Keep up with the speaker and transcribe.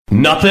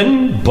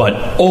Nothing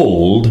but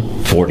old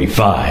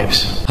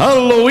 45s.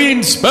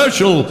 Halloween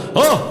special.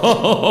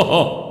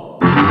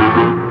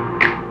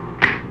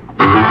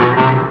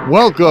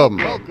 Welcome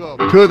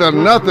to the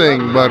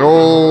Nothing But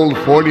Old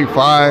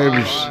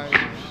 45s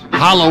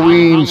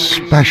Halloween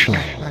special.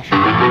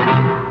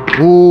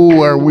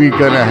 Ooh, are we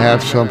gonna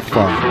have some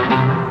fun?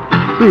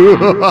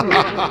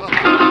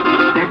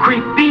 They're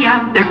creepy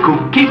and they're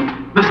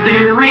kooky,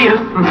 mysterious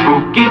and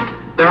spooky.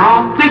 They're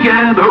all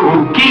together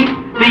ooky,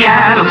 the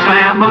Addams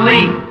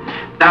Family.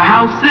 Their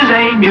house is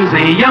a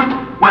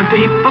museum. When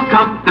people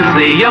come to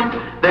see them,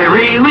 they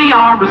really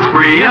are a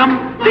scream,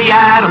 the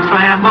Addams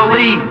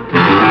Family.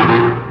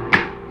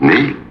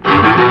 Neat.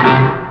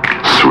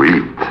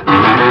 Sweet.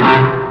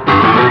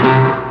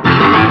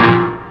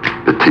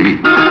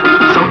 Petite.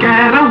 So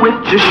get a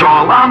witch's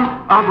shawl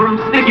on, a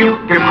broomstick you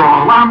can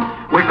crawl on.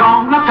 We're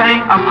gonna pay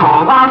a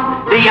call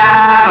on the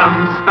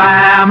Addams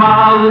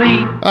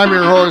Family. I'm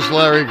your host,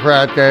 Larry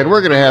Kratka, and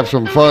we're going to have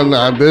some fun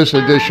on this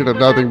edition of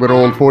Nothing But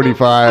Old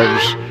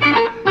 45s.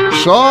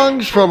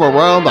 Songs from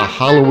around the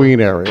Halloween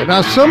area.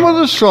 Now, some of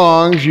the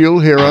songs you'll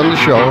hear on the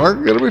show are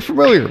going to be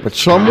familiar, but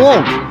some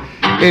won't.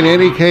 In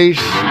any case,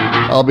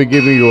 I'll be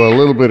giving you a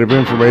little bit of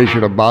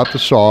information about the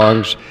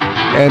songs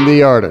and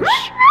the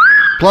artists,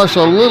 plus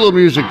a little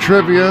music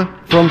trivia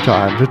from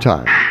time to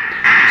time.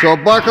 So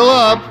buckle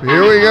up,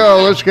 here we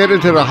go. Let's get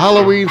into the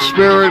Halloween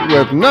spirit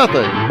with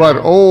Nothing But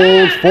Old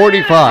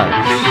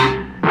 45s.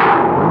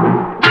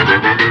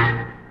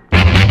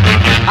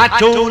 I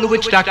told the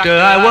witch doctor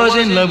I was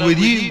in love with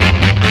you.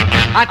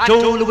 I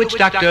told the witch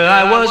doctor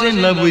I was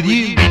in love with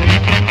you.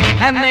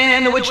 And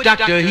then the witch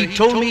doctor, he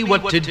told me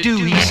what to do.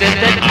 He said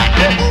that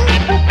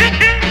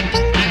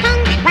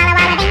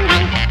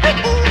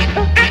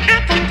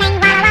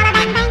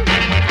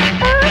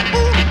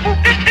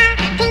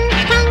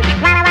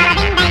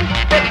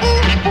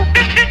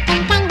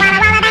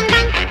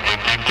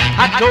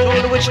I told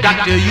the witch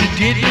doctor you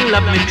didn't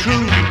love me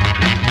true.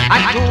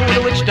 I told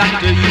the witch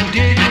doctor you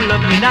didn't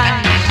love me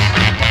nice.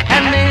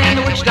 And then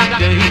the witch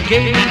doctor, he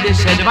gave me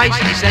this advice.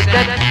 He said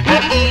that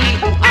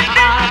ooh-ee,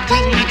 ooh-ah-ah,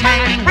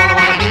 ting-tang,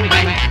 walla-walla,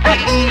 bing-bang.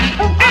 Ooh-ee,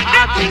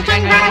 ooh-ah-ah,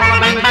 ting-tang, walla-walla,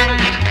 bing-bang.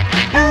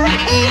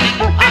 Ooh-ee,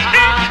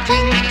 ooh-ah-ah,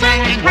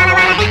 ting-tang,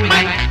 walla-walla,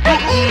 bing-bang.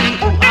 Ooh-ee,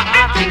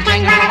 ooh-ah-ah,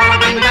 ting-tang,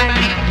 walla-walla, bing-bang.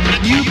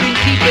 You've been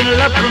keeping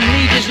love from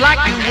me just like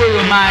you were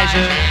a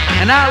miser.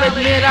 And I'll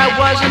admit I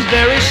wasn't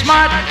very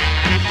smart.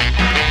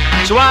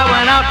 So I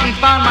went out and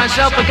found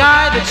myself a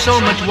guy that's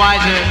so much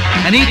wiser,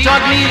 and he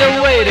taught me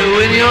the way to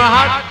win your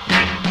heart.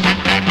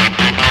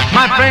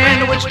 My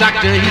friend the witch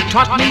doctor, he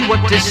taught me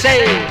what to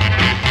say.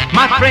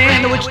 My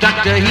friend the witch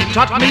doctor, he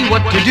taught me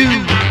what to do.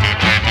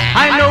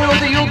 I know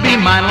that you'll be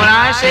mine when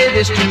I say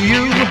this to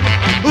you.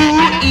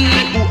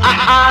 Ooh-ee,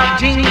 ooh-ah-ah,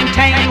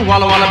 ting-tang,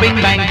 walla-walla,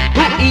 bing-bang.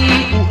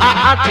 Ooh-ee,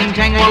 ooh-ah-ah,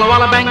 ting-tang,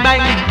 walla-walla,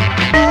 bang-bang.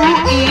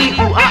 Ooh-ee,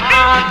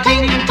 ooh-ah-ah,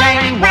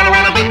 ting-tang,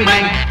 walla-walla,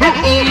 bing-bang.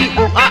 Ooh-ee,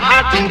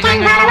 ooh-ah-ah,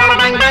 ting-tang, walla-walla,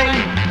 bang-bang.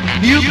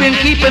 You've been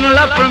keeping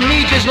love from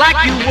me just like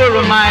you were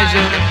a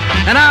miser,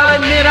 and I'll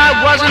admit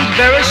I wasn't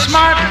very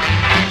smart.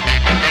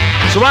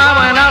 So I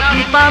went out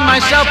and found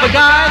myself a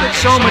guy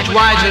that's so much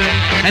wiser,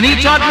 and he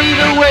taught me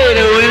the way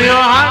to win your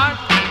heart.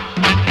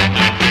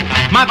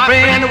 My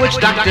friend the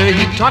witch doctor,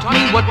 he taught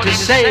me what to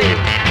say.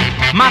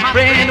 My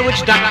friend the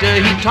witch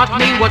doctor, he taught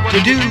me what to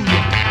do.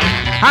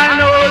 I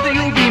know that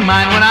you'll be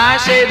mine when I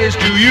say this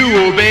to you,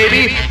 oh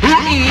baby.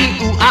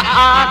 Ooh-ee,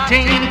 ooh-ah-ah,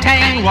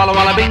 ting-tang,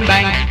 walla-walla,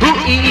 bing-bang.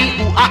 Ooh-ee,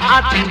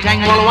 ooh-ah-ah,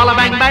 ting-tang, walla-walla,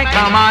 bang-bang.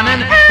 Come on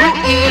and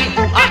ooh-ee,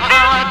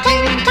 ooh-ah-ah,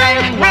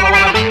 ting-tang,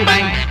 walla-walla,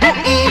 bing-bang.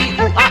 Ooh-ee,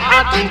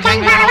 ooh-ah-ah,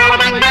 ting-tang, walla-walla,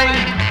 bang-bang.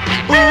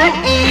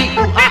 Ooh-ee,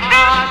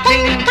 ooh-ah-ah,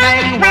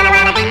 ting-tang,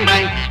 walla-walla,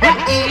 bing-bang.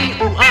 Ooh-ee,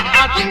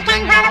 ooh-ah-ah,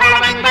 ting-tang, walla-walla,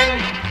 bang-bang.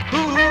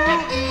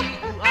 Ooh-ee,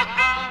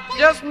 ooh-ah-ah.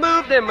 Just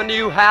moved in my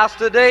new house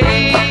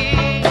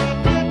today.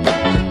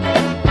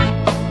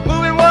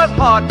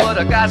 Hard, but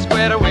I got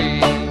squared away.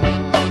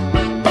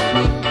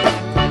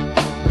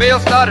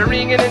 Bells started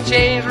ringing and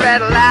chains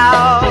rattled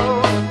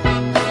loud.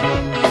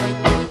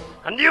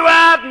 I knew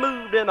I'd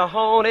moved in a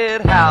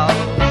haunted house.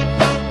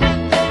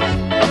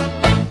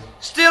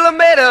 Still I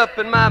made up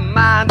in my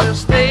mind to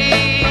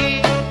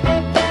stay.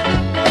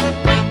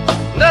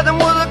 Nothing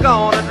was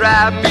gonna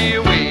drive me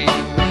away.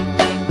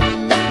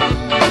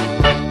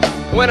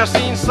 When I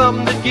seen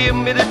something that give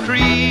me the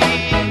creep,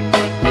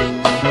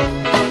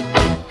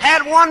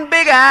 one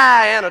big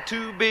eye and a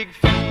two big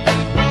feet.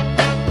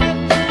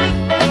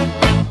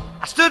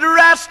 I stood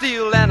right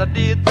still and I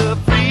did the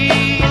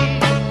freeze.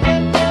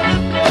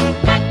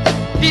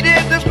 He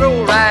did the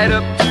stroll right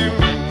up to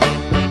me,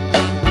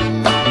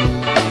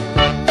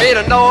 made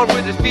a noise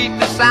with his feet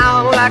that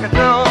sound like a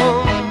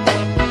drum.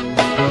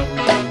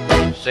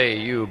 Say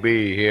you'll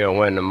be here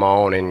when the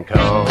morning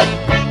comes.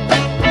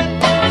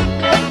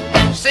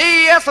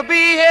 Say yes, I'll be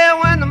here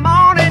when the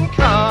morning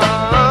comes.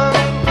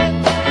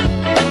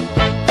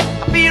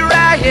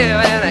 Here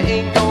and I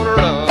ain't gonna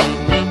run.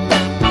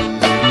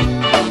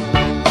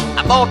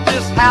 I bought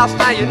this house,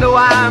 now you know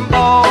I'm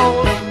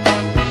boss.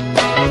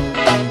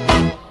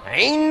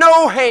 Ain't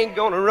no ain't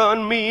gonna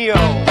run me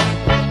off.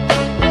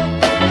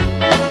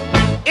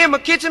 In my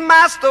kitchen,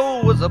 my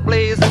stove was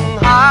a-blazing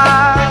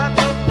hot.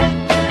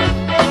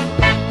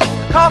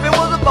 The coffee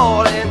was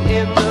a-boiling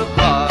in the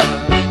pot.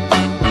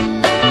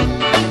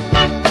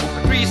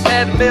 The grease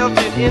had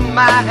melted in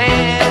my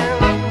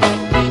hand.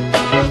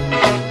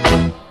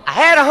 I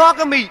had a hunk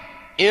of meat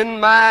in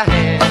my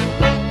hand.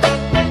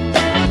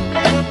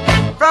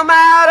 From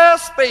outer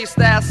space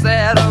there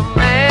sat a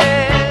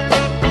man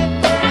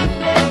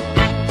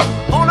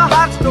on a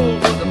hot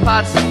stove with the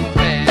pots and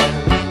pans.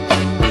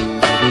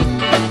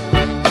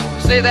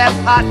 Say that's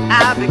hot,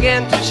 I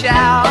began to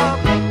shout.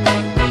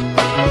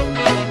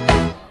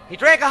 He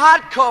drank a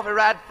hot coffee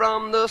right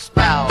from the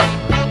spout.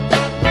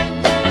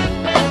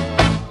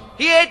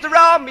 He ate the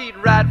raw meat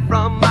right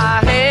from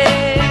my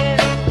hand.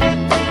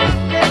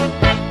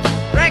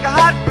 Drank a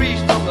hot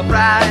grease from the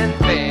frying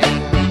pan.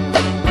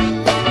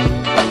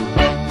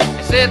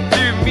 He said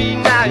to me,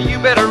 now you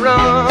better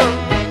run.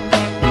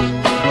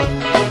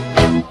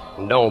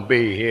 Don't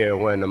be here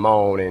when the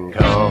morning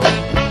comes.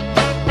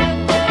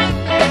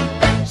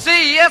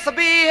 See, yes, I'll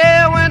be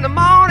here when the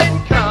morning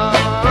comes.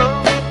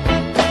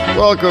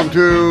 Welcome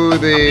to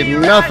the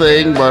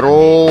Nothing But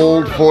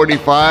Old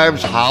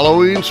 45's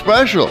Halloween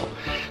special.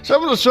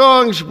 Some of the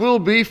songs will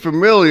be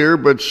familiar,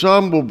 but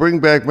some will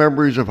bring back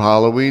memories of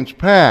Halloween's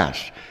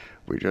past.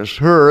 We just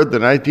heard the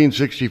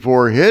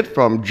 1964 hit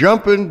from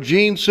Jumpin'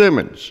 Gene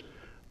Simmons,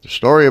 The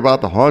Story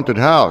About the Haunted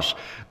House.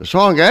 The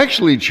song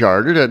actually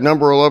charted at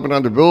number 11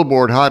 on the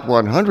Billboard Hot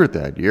 100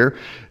 that year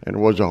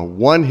and was a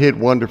one-hit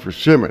wonder for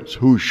Simmons,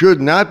 who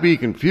should not be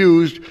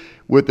confused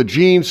with the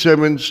Gene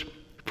Simmons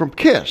from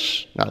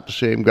Kiss. Not the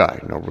same guy,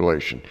 no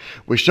relation.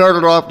 We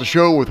started off the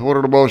show with one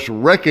of the most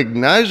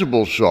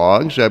recognizable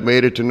songs that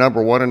made it to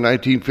number 1 in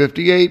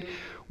 1958,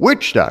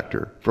 Witch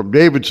Doctor from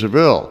David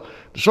Seville.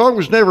 The song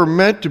was never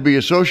meant to be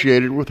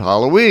associated with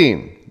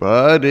Halloween,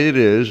 but it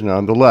is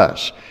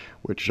nonetheless.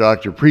 Witch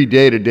Doctor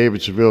predated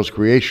David Seville's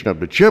creation of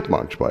the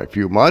Chipmunks by a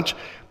few months,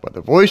 but the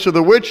voice of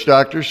the Witch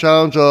Doctor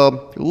sounds a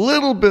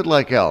little bit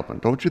like Alvin,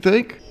 don't you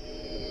think?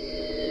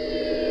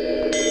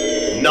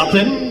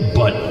 Nothing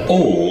but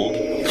old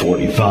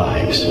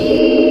 45s.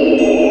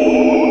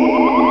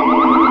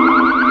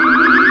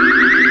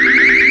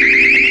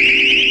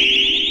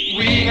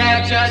 We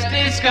have just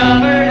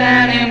discovered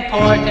an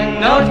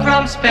important note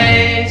from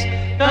space.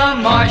 The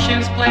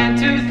Martians plan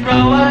to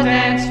throw a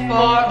dance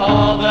for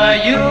all the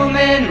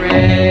human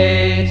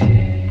race.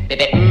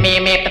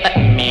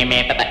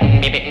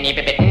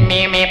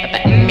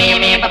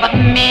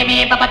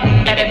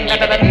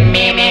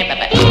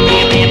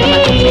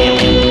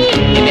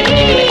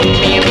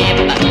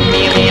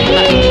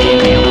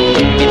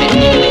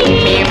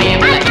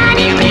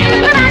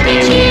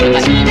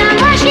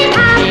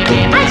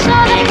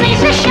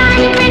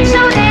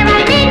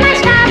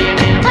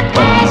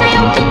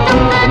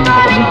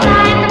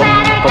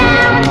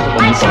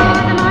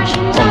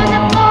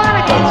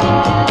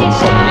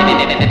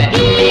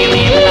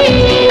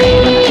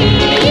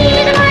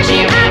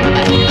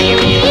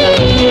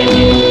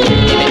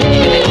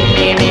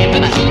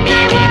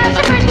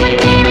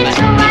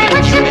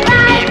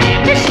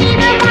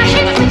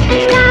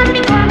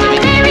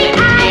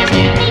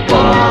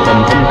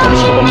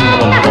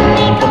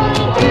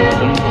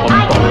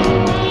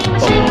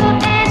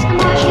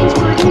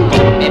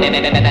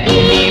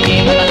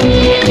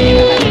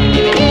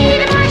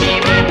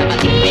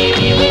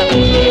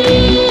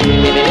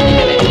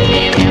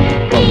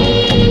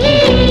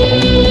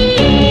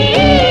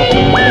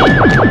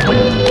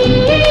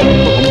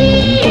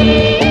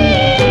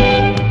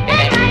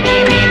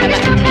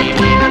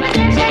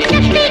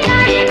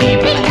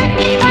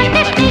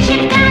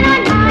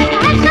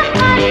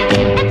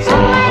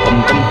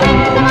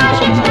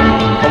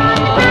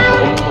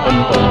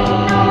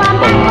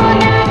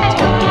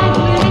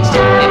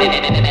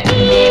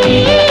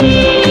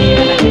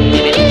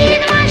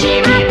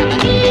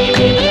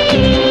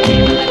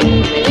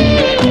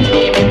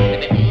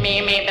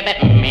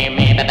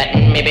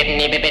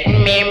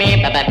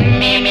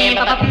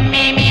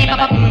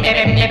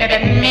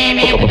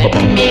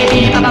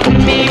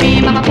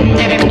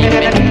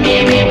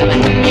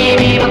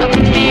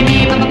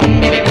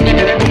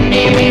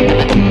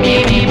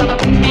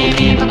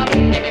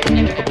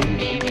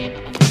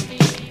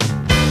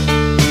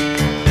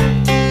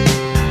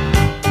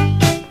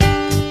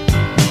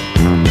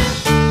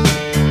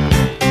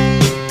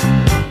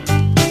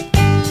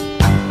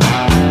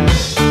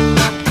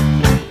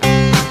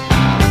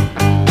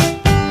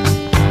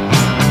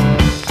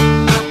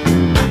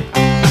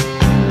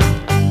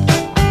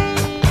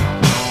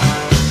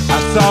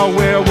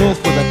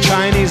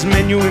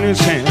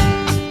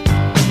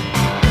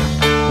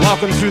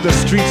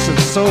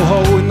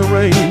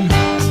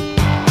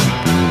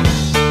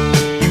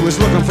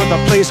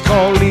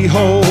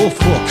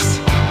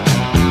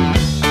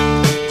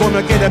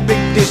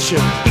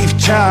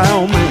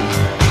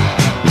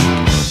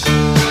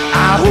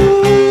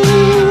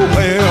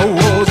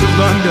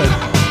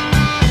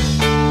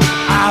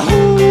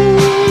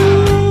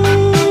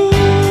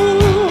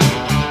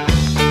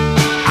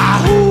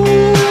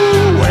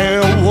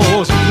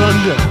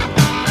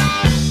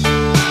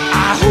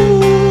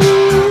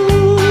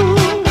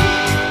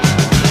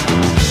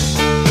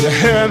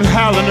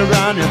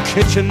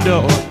 kitchen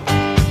door.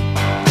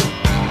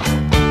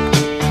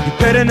 You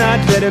better not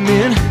let him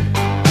in.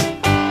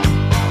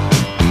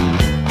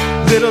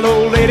 Little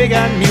old lady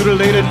got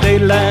mutilated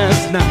late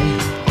last night.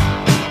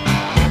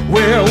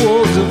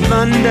 Werewolves of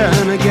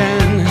London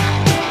again.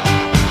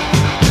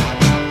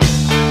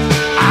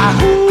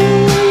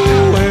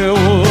 Ahoo,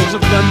 werewolves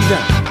of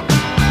London.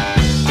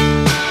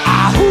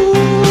 Ahoo,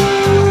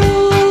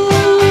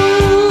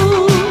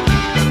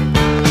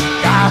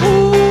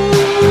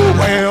 ahoo,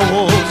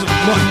 werewolves of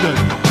London.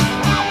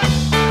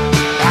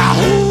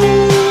 Ahoo.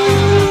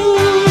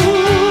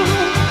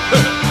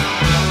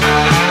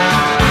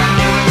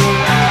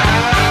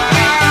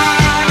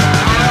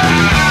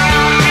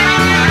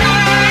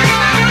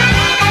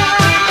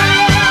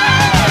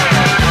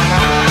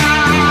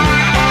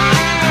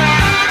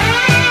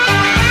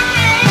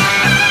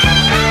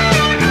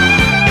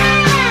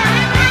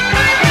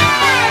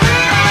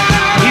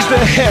 The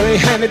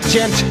hairy-handed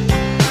gent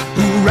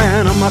who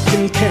ran amok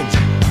in Kent.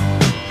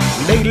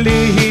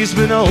 Lately he's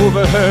been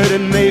overheard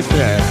in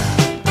Mayfair.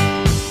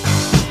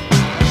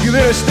 You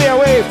better stay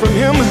away from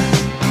him.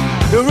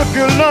 He'll rip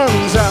your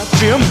lungs out,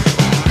 Jim.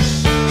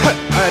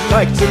 I'd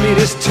like to meet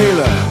his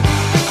tailor.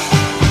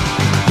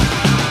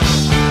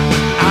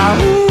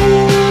 Ahoo,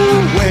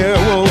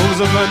 werewolves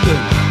of London.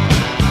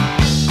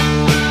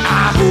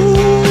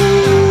 Ahoo.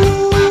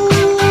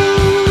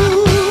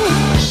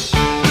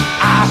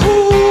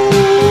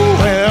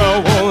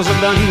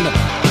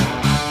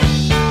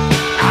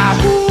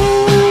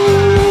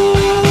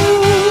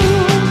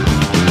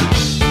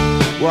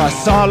 Well, I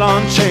saw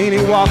Lon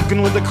Chaney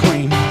walking with the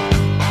Queen,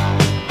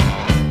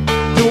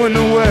 doing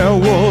the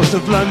werewolves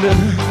of London.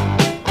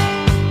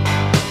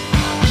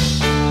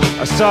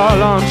 I saw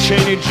Lon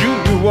Chaney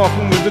Jr.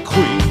 walking with the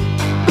Queen,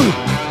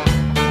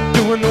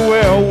 doing the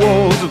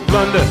werewolves of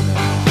London.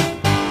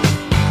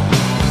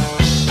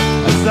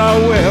 I saw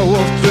a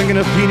werewolf drinking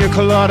a pina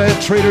colada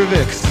at Trader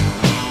Vic's.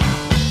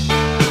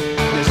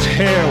 His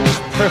hair was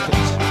perfect.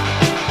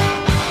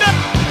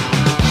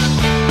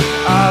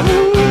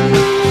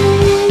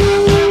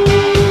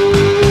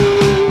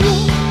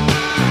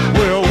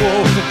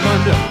 Werewolves of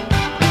London.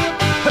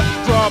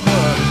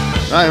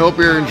 I hope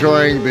you're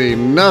enjoying the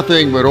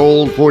Nothing But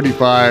Old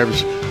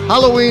 45s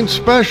Halloween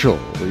special.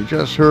 We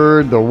just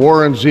heard the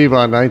Warren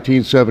Zevon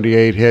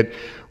 1978 hit,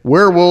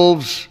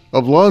 Werewolves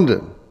of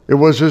London. It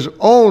was his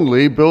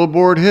only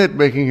Billboard hit,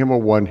 making him a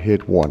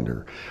one-hit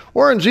wonder.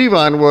 Warren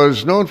Zevon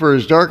was known for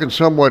his dark and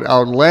somewhat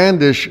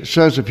outlandish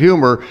sense of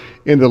humor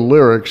in the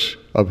lyrics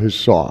of his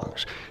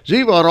songs.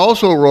 Zevon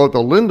also wrote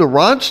the Linda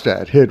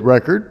Ronstadt hit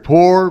record,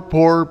 Poor,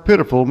 Poor,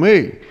 Pitiful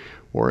Me.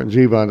 Warren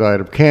Zevon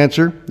died of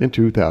cancer in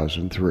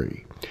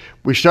 2003.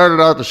 We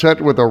started out the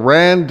set with the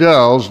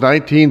Randells'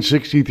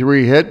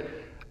 1963 hit,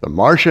 The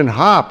Martian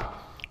Hop.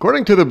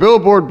 According to the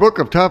Billboard Book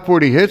of Top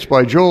 40 Hits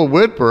by Joel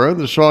Whitburn,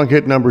 the song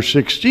hit number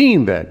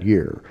 16 that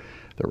year.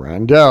 The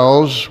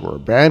Randells were a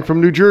band from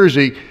New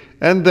Jersey,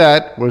 and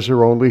that was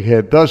their only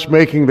hit, thus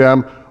making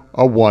them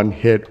a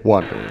one-hit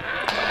wonder.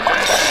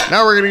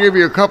 Now we're going to give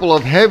you a couple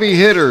of heavy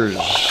hitters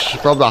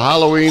from the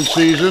Halloween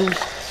season.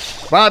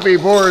 Bobby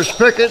Boris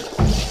Pickett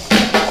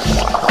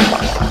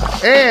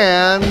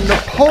and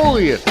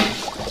Napoleon.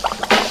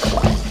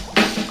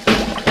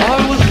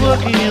 I was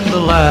working in the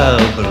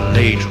lab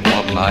late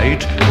one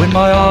night when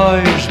my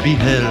eyes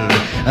beheld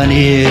an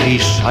eerie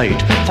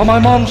sight. For my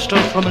monster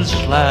from his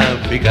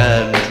slab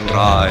began to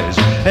rise,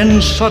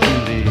 and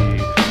suddenly,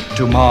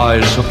 to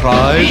my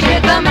surprise, he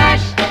did the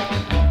mash.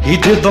 He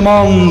did the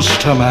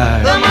monster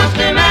mash. The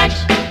monster mash.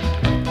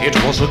 It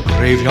was a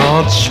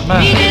graveyard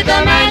smash. He did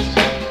the mash.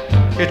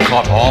 It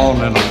caught on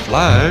in a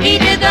flash. He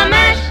did the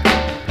mash.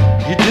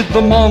 He did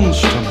the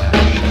monster mash.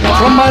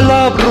 From my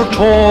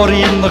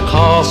laboratory in the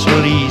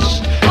castle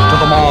east to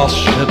the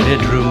master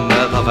bedroom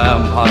where the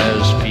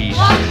vampires feast.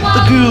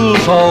 The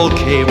ghouls all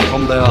came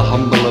from their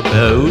humble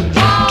abodes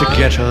to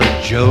get a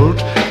jolt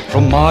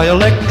from my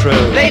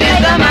electrode. They did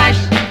the mash.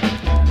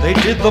 They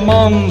did the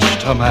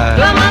monster mash.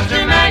 The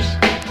monster mash.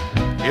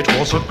 It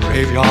was a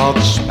graveyard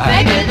smash.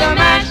 They did the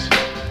mash.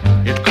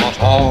 It caught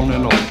on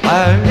in a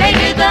flash. They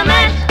did the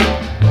mash.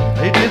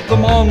 They did the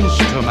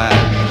monster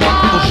mash.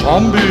 The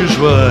zombies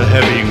were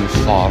having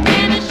fun.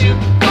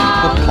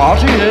 The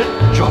party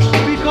had just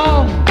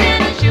begun.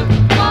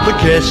 The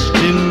guests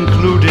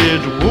included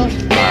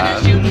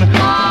Wolfman,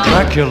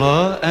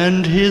 Dracula,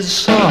 and his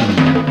son.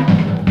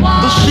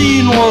 The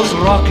scene was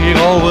rocking,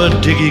 all were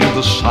digging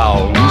the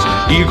sounds.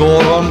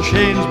 Igor on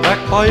chains,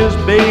 backed by his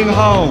baying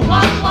hounds.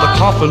 The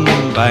coffin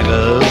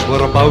bangers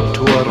were about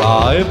to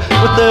arrive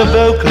with their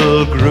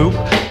vocal group,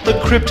 the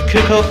Crypt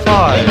Kicker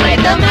Five. They played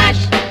the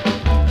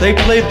mash. They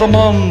played the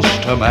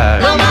monster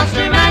mash. The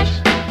monster mash.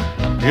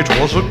 It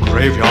was a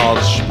graveyard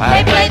They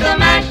smash. played the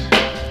mash.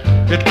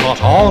 It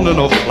caught on in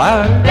a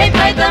flash. They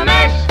played the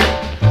mash.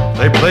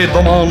 They played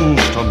the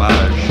monster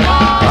mash.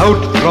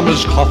 Out from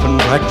his coffin,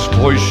 Drac's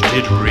voice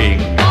did ring.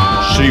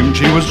 Seemed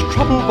he was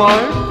troubled by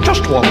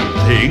just one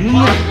thing.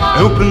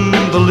 Opened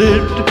the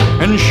lid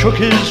and shook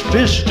his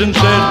fist and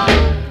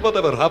said,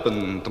 "Whatever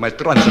happened to my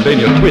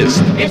Transylvania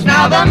twist?" It's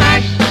now the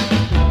mash.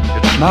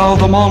 now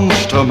the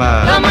Monster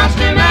Mash. The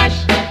Monster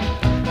Mash.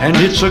 And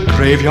it's a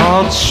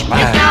graveyard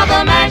smash. It's now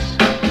the mash.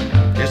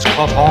 It's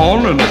caught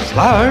on in a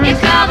flash.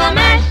 It's now the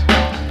mash.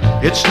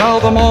 It's now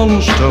the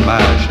Monster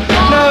Mash.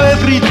 Now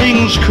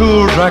everything's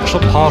cool. Drax a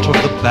part of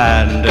the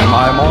band, and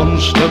my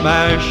Monster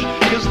Mash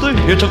is the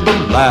hit of the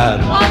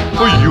land.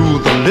 For you,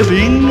 the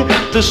living,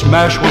 this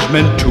mash was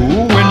meant to.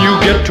 When you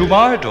get to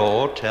my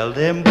door, tell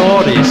them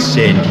Boris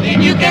sent you.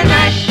 Then you can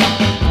mash.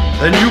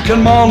 Then you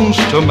can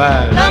Monster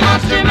Mash. The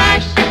Monster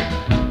Mash.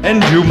 And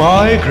do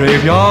my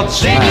graveyard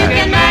smash. Then you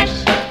can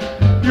mash.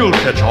 You'll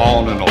catch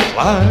on in a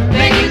flash.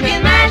 Then you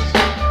can mash.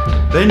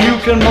 Then you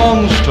can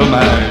Monster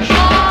Mash.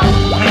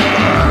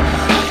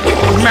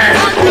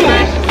 Mash.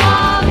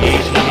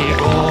 Easy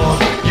go.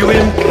 You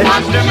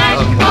Monster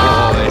Mash.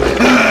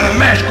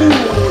 Mash.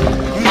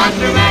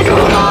 Monster Mash.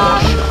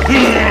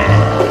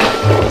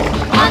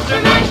 Monster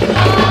Mash.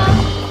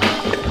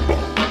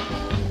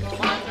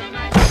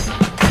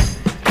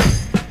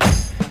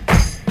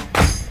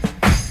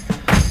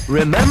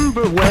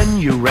 Remember when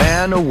you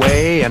ran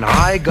away and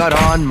I got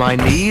on my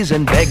knees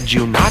and begged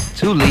you not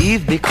to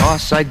leave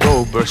because I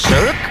go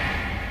berserk?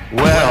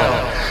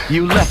 Well,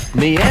 you left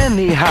me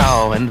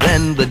anyhow, and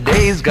then the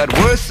days got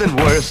worse and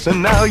worse,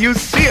 and now you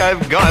see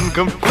I've gone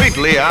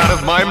completely out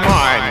of my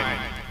mind.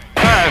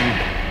 And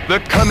they're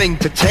coming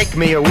to take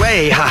me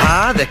away,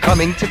 ha-ha, they're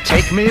coming to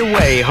take me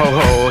away,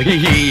 ho-ho,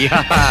 hee-hee,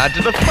 ha-ha,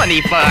 to the funny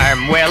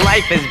farm where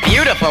life is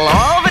beautiful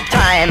all the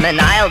time,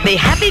 and I'll be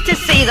happy to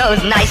see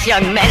those nice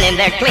young men in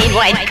their clean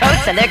white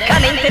coats, and they're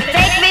coming to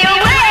take me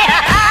away,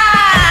 ha-ha!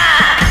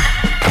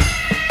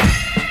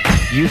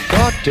 You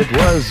thought it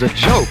was a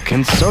joke,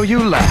 and so you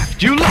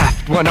laughed. You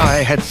laughed when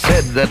I had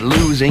said that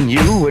losing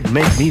you would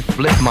make me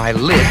flip my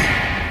lid.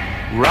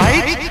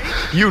 Right?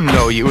 You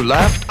know you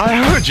laughed. I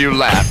heard you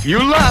laugh. You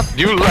laughed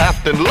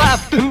and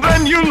laughed, and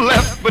then you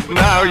left. But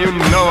now you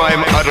know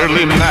I'm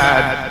utterly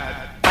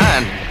mad.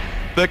 And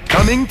they're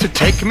coming to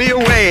take me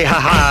away,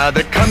 ha-ha.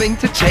 They're coming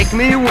to take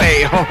me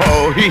away,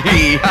 ho-ho,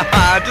 hee-hee,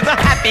 ha-ha. To the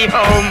happy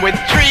home with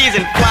trees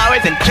and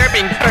flowers and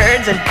chirping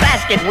birds and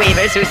basket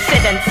weavers who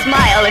sit and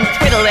smile and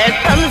twiddle their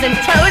thumbs and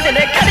toes, and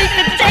they're coming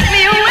to take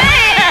me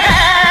away,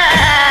 ha-ha.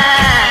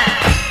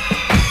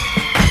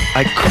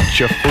 I cooked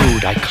your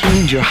food, I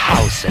cleaned your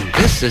house, and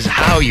this is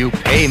how you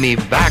pay me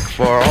back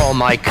for all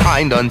my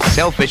kind,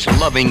 unselfish,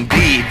 loving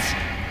deeds.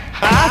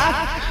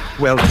 Ha?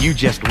 Well, you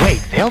just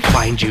wait, they'll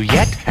find you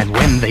yet, and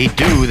when they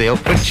do, they'll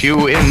put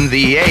you in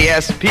the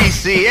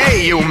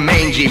ASPCA, you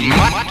mangy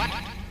mutt.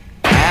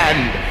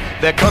 And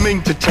they're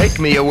coming to take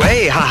me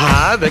away,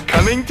 ha-ha, they're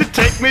coming to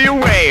take me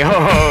away,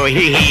 ho-ho,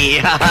 hee-hee,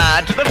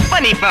 ha-ha, to the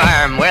funny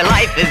farm where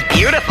life is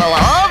beautiful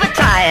all the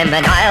time,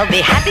 and I'll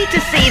be happy to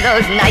see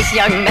those nice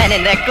young men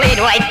in their clean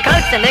white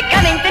coats, and they're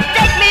coming to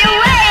take me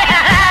away,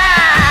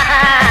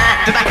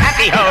 ha-ha, to the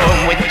happy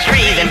home with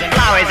trees and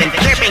flowers and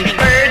chirping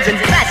birds and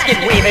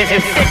basket weavers who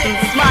sit and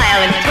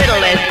smile and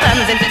twiddle their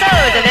thumbs and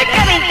toes, and they're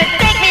coming to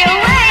take me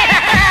away,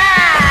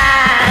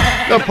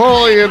 ha-ha.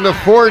 Napoleon the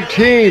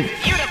 14th.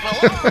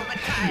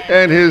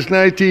 And his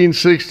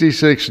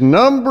 1966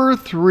 number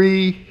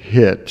 3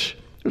 hit.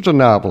 It's a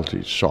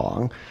novelty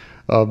song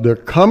of They're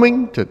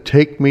Coming to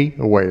Take Me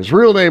Away. His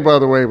real name, by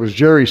the way, was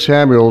Jerry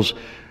Samuels,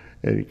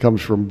 and he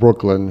comes from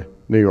Brooklyn,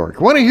 New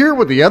York. Want to hear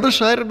what the other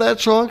side of that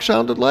song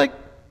sounded like?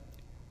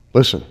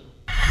 Listen.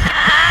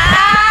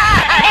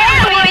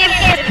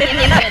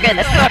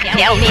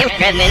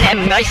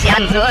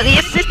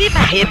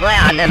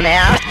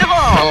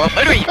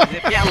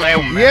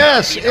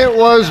 Yes, it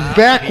was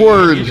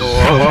backwards.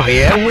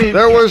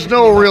 There was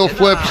no real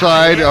flip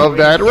side of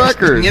that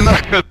record.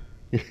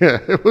 Yeah,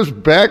 it was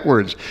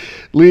backwards.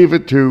 Leave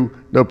it to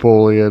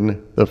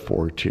Napoleon the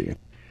 14th.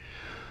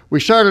 We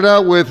started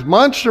out with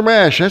Monster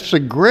Mash. That's the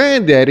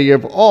granddaddy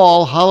of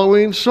all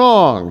Halloween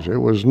songs. It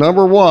was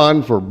number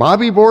 1 for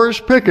Bobby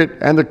Boris Pickett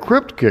and the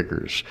Crypt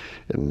Kickers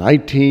in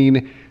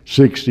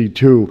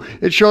 1962.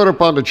 It showed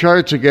up on the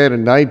charts again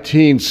in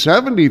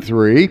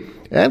 1973,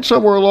 and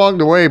somewhere along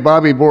the way,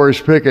 Bobby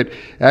Boris Pickett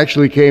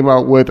actually came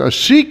out with a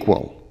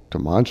sequel to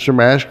Monster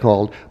Mash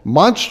called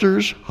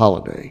Monsters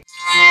Holiday.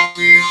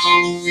 Happy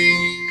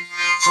Halloween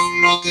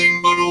from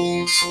nothing but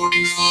old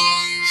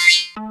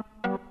 45s.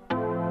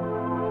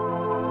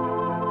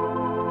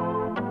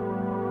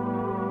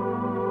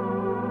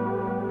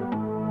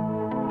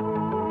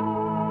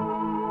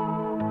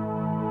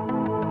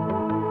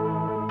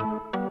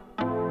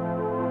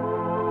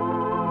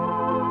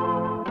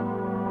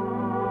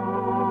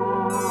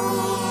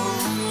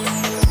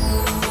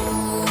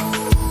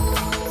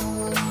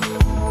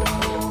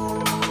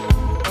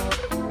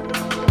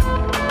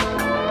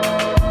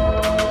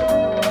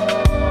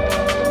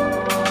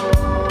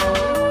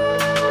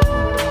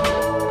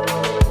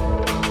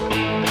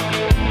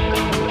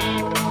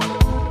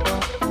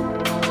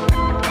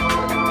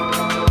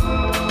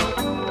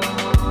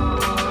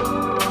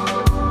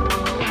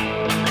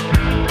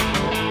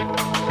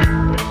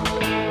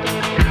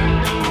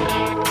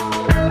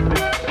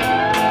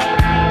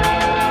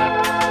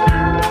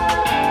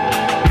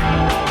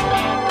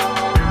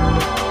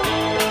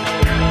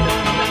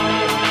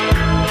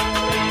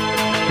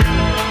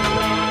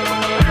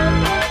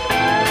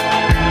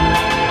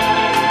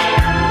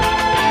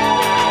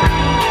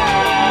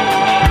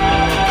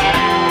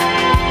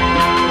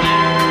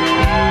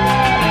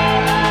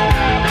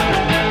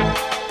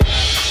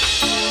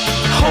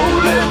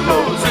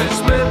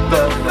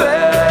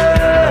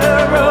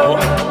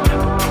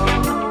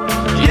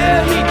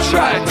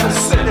 tried to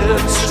set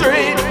him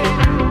straight.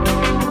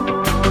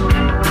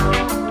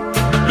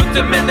 Looked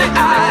him in the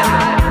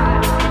eye,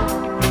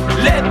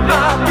 let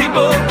my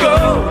people go.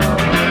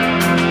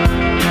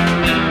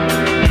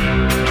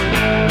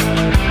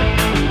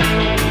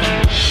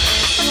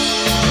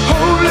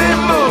 Holy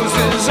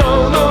Moses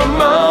on the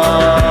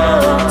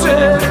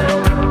mountain,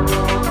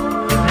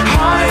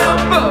 high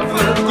above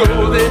the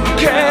golden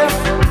calf,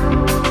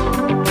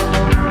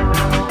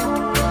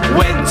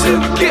 went to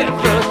get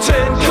the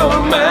 10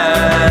 Commandments.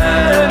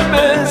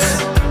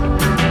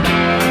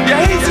 Yeah,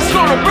 he's just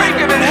gonna break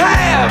them in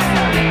half.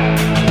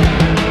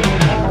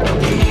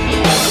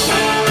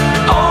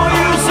 All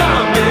you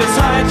zombies,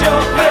 hide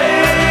your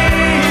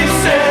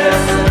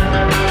faces.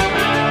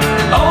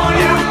 All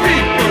you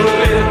people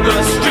in the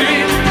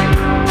street,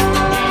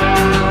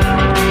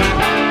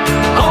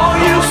 all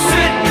you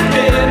sitting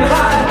in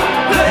high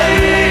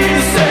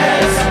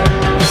places,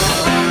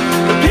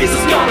 the piece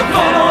is gonna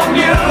fall on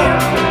you.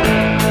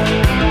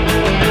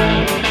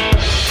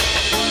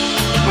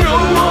 No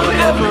one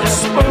ever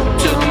spoke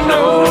to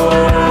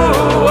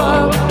Noah.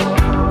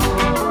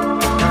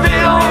 They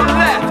all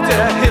laughed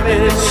at him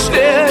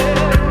instead.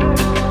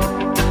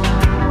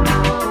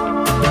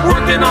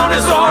 Working on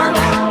his ark,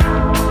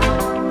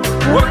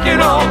 working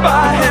all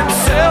by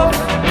himself.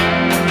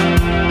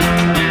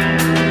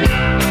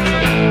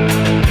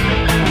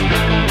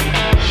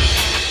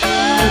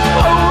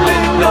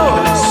 Only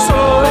Noah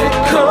saw it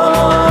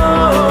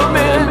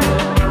coming.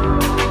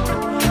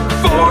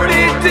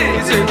 40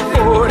 days and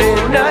 40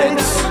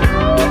 nights.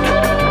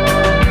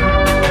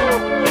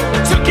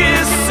 Took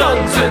his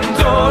sons and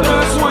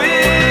daughters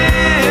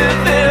with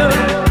him.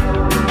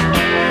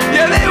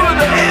 Yeah, they were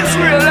the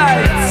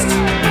Israelites.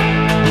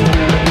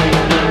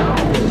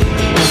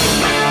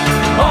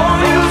 All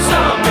you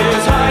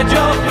zombies, hide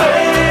your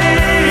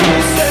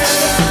faces.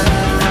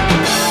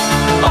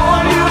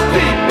 All you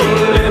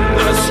people in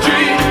the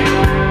street,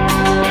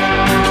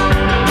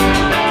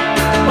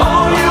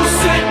 all you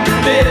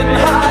sitting in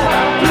high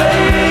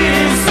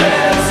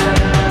places,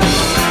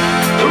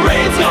 the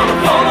rain's gonna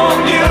fall on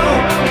you.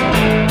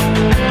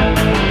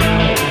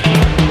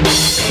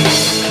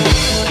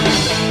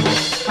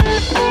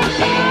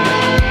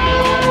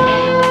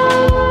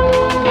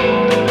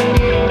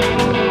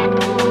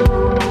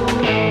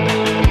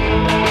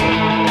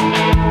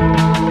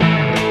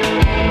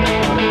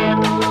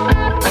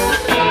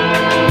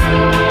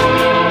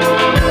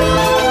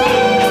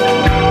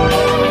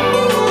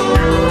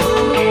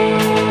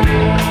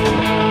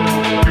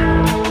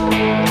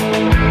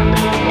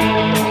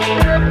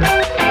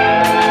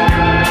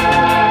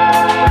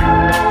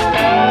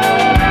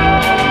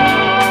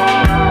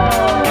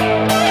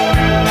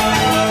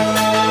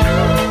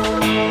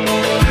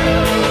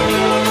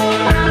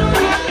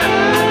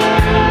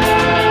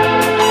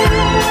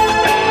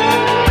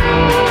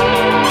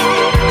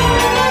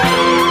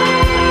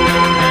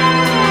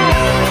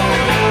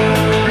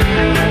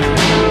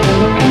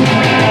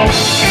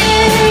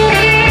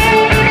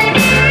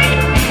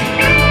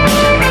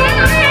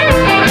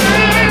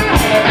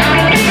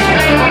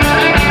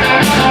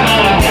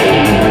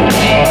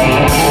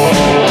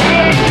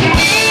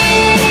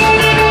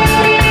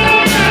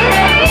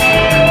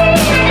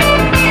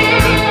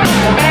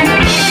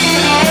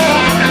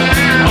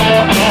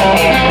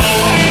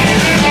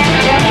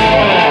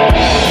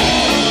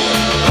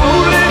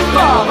 Holy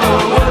Father,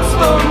 what's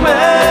the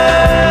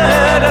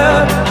matter?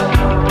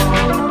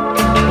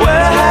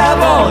 Where have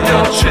all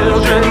your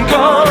children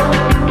gone?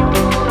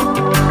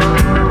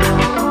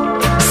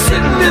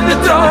 Sitting in the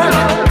dark,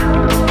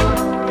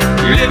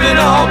 living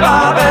all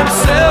by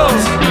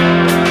themselves.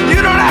 You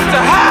don't have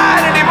to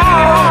hide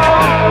anymore.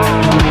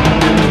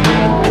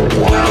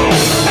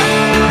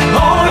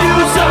 All you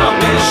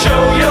zombies,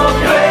 show your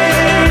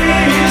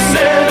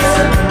faces.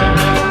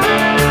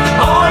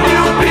 All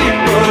you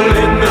people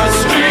in the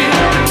street,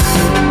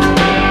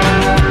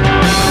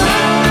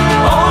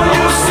 all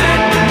you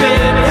sitting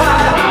in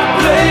high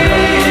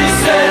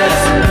places,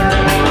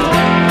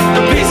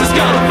 the piece is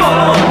gonna fall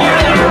on you.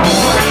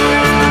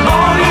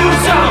 All you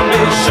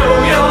zombies, show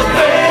your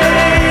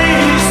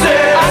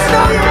faces. I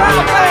know you're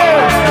out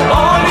there.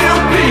 All you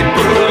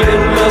people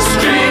in the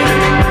street,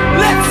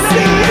 let's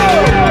see you.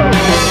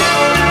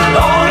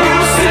 All you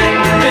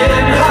sitting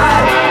in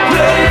high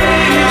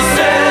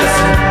places,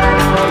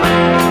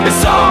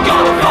 it's all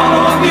gonna fall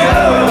on you.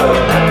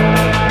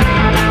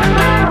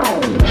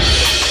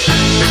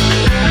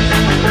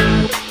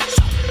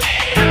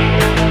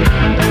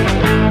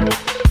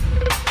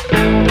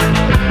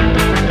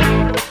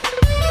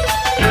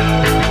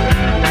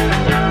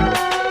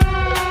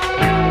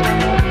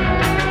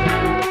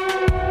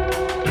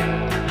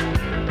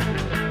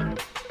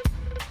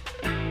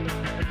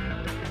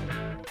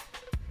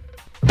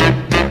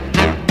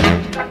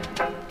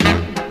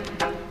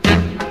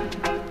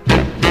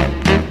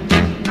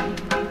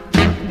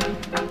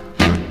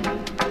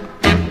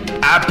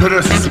 I put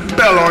a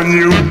spell on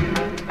you.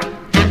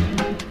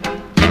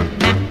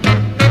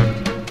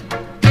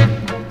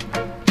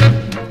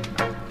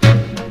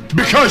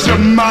 Because you're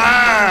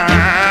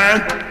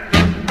mine.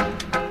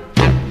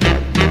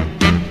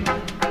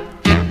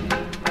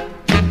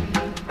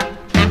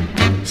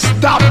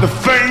 the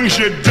things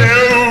you do.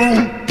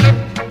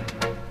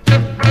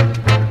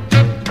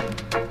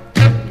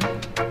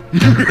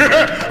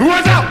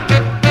 What's up?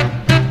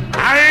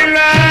 I ain't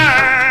lying.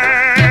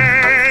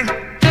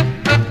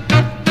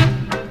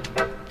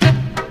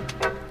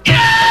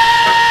 Yeah,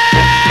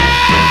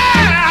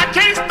 I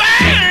can't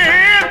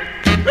stand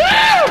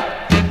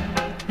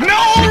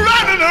no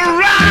running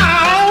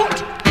around.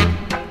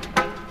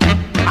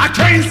 I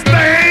can't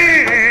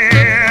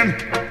stand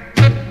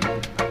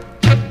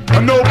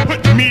no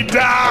putting me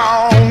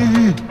down.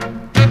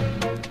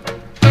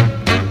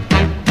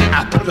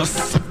 I put a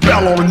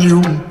spell on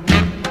you.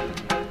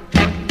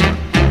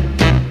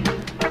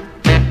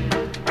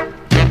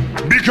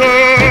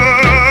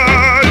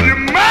 Because you're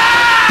mine.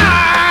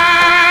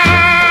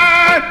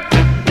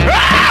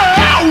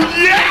 Oh,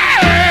 yeah.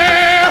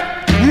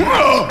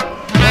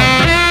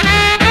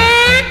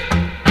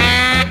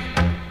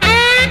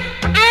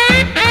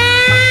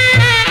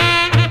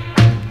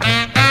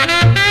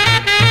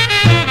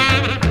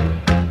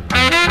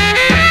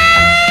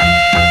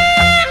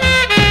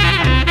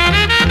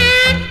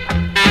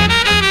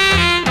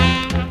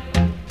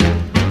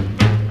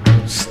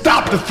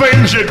 Stop the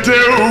things you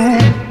do.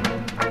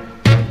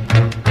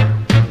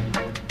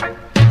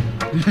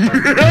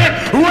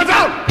 What's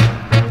up?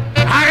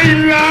 I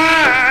ain't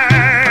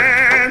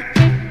lying.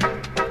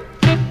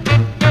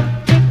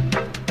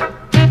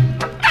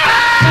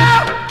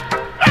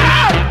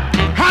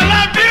 I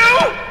love you.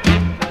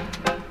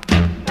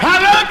 I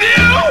love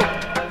you.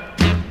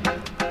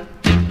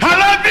 I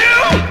love you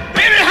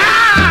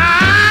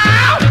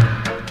anyhow.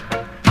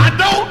 I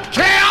don't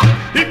care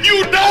if you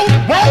don't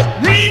want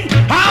me.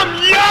 I'm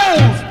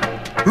yours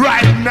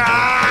right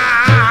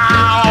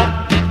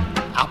now.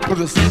 I put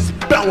a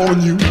spell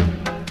on you.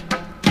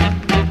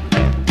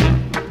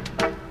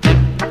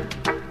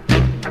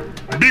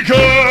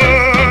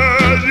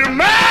 Because you're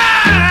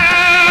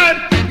mine,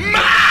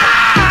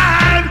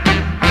 mine,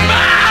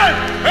 mine.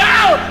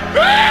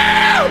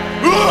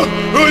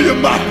 Oh, you're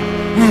mine.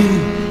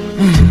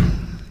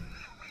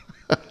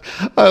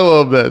 I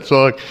love that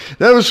song.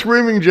 That was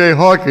Screaming Jay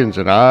Hawkins,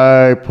 and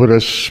I Put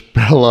a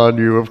Spell on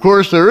You. Of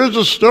course, there is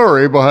a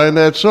story behind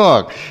that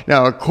song.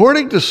 Now,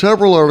 according to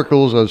several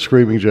articles on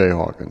Screaming Jay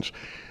Hawkins,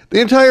 the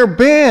entire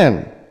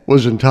band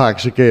was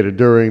intoxicated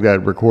during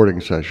that recording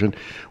session,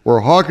 where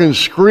Hawkins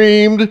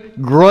screamed,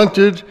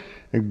 grunted,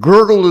 and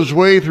gurgled his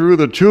way through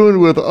the tune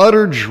with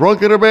utter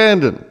drunken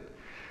abandon.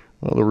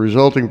 Well, the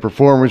resulting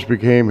performance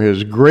became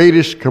his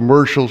greatest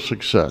commercial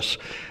success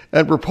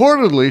and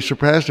reportedly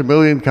surpassed 1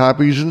 million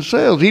copies in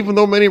sales, even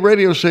though many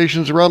radio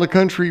stations around the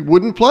country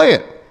wouldn't play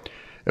it.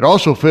 It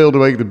also failed to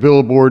make the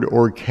Billboard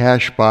or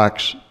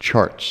Cashbox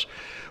charts.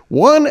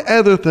 One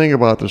other thing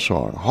about the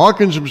song,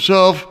 Hawkins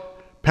himself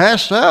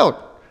passed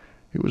out.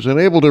 He was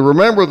unable to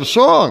remember the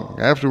song.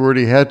 Afterward,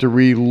 he had to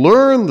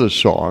relearn the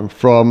song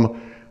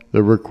from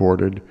the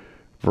recorded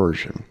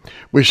version.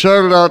 We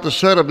started out the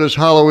set of this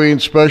Halloween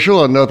special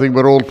on Nothing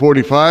But Old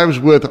 45s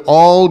with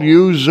All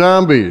You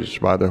Zombies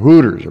by the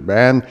Hooters, a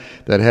band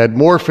that had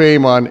more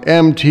fame on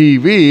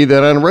MTV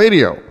than on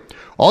radio.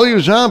 All You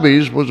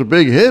Zombies was a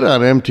big hit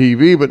on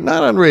MTV, but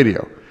not on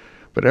radio.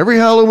 But every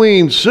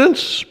Halloween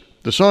since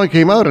the song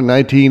came out in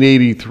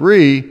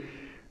 1983,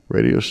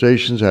 radio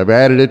stations have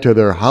added it to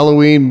their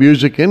Halloween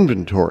music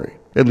inventory,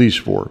 at least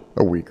for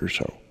a week or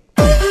so.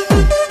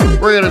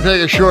 We're going to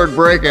take a short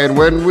break, and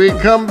when we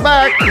come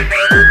back,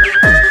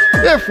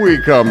 if we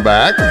come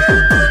back,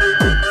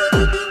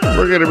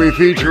 we're going to be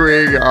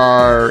featuring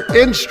our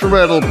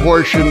instrumental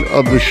portion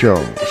of the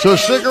show. So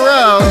stick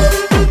around.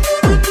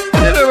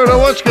 You never know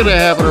what's going to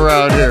happen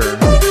around here.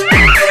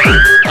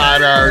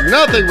 On our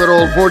Nothing But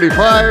Old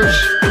 45s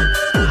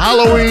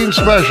Halloween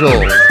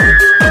special.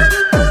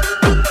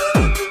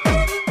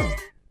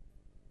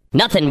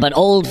 Nothing But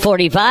Old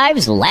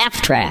 45's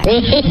laugh track.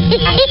 In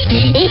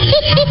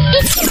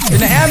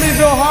the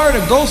Amityville Horror,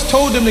 the ghost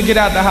told them to get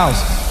out the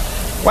house.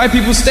 White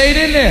people stayed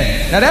in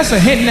there. Now that's a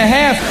hint and a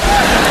half.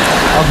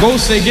 A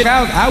ghost say get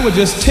out, I would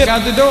just tip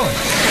out the door.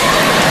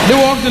 They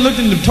walked and looked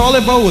in the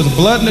toilet bowl, was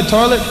blood in the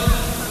toilet.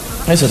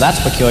 They said, that's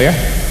peculiar.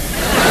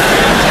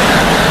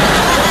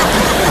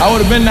 I would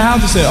have been in the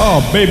house and said,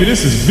 oh baby,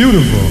 this is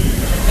beautiful.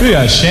 We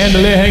got a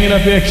chandelier hanging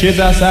up here, kids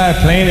outside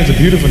playing, it's a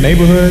beautiful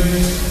neighborhood.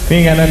 We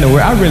ain't got nothing to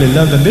wear. I really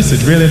love them. This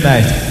is really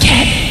nice.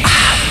 Get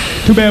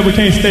out. Too bad we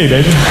can't stay,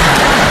 baby.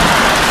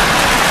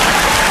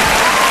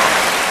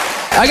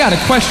 I got a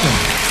question.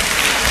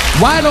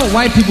 Why don't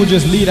white people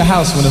just leave the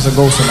house when there's a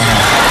ghost in the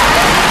house?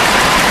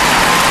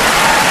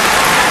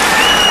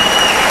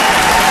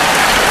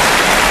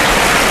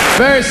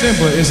 Very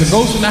simple. It's a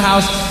ghost in the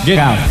house. Get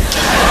out.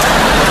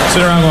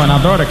 Sit around going,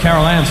 our daughter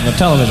Carol Ann's on the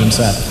television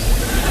set.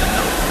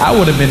 I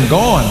would have been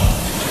gone.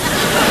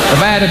 If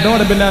I had a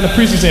daughter been down the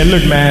precinct and said,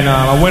 look man,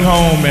 I went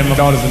home and my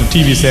daughter's in the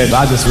TV set,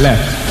 I just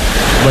left.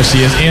 But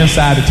she is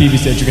inside the TV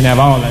set, you can have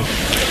all that.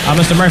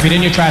 Mr. Murphy,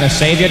 didn't you try to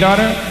save your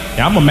daughter?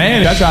 Yeah, I'm a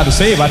man, I tried to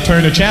save, I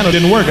turned the channel, it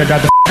didn't work, I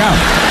got the out.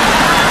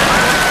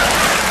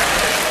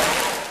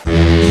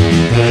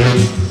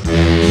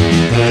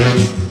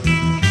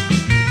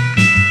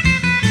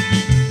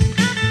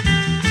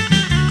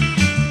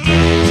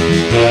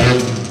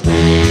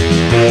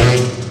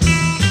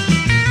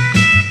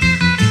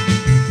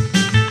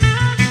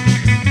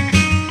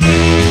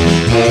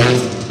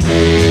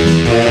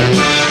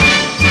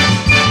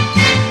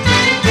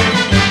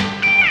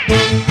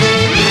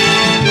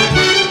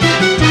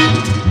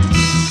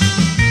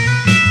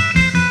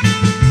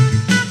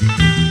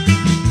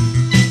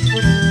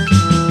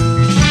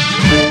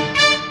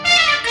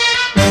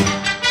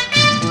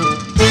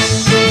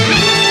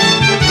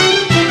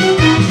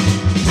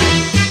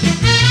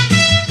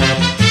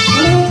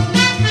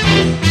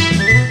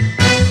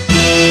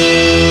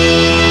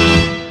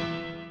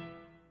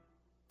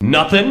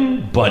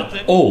 nothing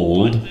but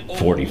old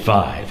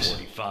 45s.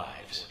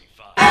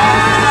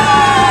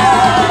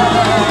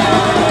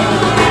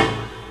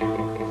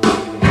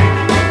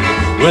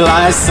 Well,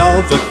 I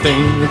saw the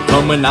thing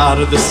coming out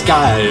of the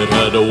sky. It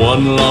had a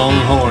one long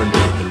horn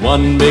and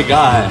one big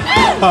eye.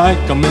 I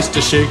commenced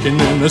to shaking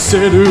and I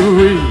said,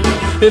 ooh-wee.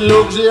 It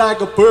looks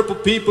like a purple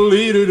people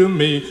eater to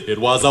me. It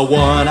was a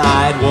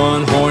one-eyed,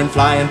 one-horn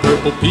flying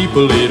purple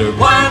people eater.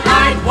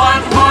 One-eyed,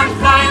 one-horn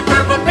flying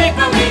purple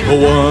people eater. A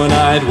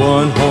one-eyed,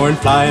 one-horn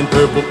flying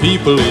purple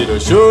people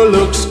eater sure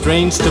looks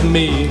strange to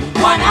me.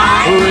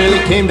 One-eyed? Well,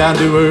 he came down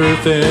to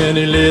earth and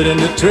he lit in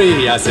a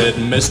tree. I said,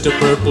 Mr.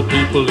 Purple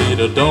People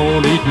Eater,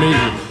 don't eat me.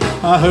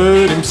 I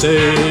heard him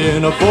say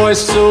in a voice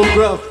so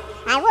gruff,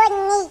 I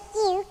wouldn't eat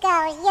you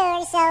 'cause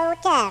you're so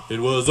tough. it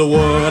was a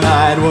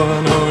one-eyed,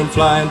 one-horn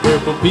flying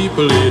purple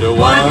people eater.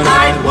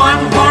 One-eyed,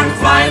 one-horn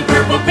flying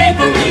purple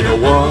people eater.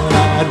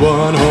 One-eyed,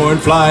 one-horn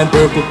flying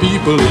purple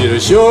people eater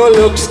sure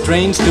looks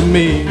strange to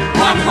me.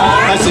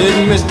 One-horn? I said,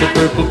 Mr.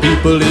 Purple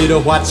People Eater,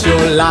 what's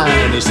your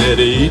line? He said,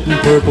 eating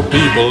purple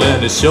people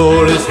and it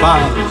sure is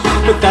fine.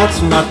 But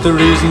that's not the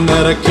reason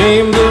that I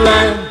came to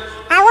land.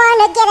 I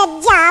wanna get a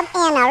job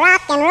in a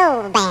rock and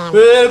roll band.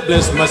 Well,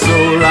 bless my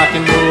soul, rock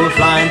and roll,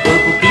 flying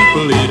purple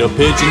people eater.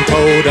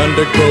 Pigeon-toed,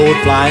 undergrowth,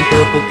 flying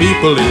purple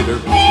people eater.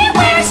 He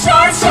wears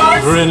short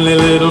shorts. Friendly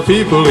little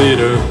people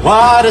eater,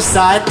 what a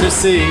sight to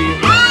see.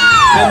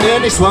 And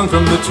then he swung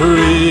from the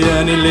tree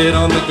and he lit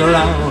on the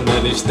ground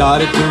and he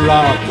started to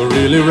rock,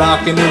 really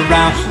rocking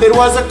around. It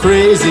was a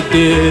crazy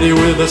ditty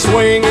with a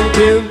swinging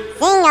tune.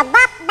 Sing a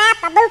bop bop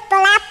a boop a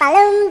lap a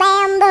loom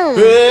bam boom.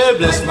 Well,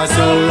 bless my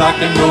soul, rock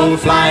and roll,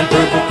 flying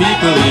purple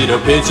people eater.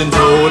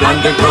 Pigeon-toed,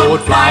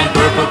 undergrowth, flying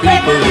purple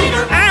people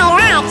eater. I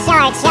like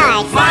short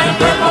shorts. Flying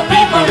purple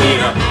people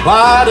eater,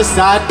 what a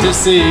sight to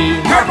see.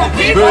 Purple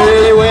people.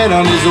 Well, he went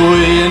on his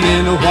way and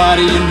then what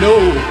do you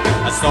know?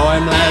 I saw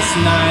him last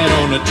night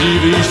on a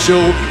TV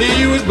show.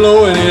 He was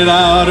blowing it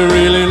out,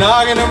 really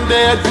knocking him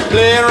dead,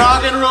 playing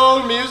rock and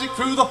roll music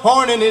through the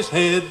horn in his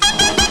head.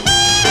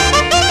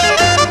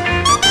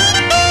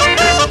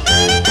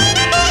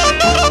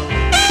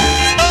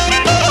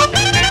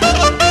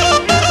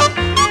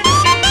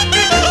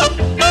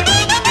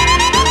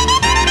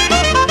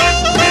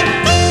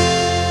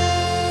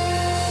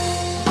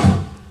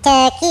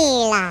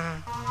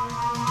 Tequila.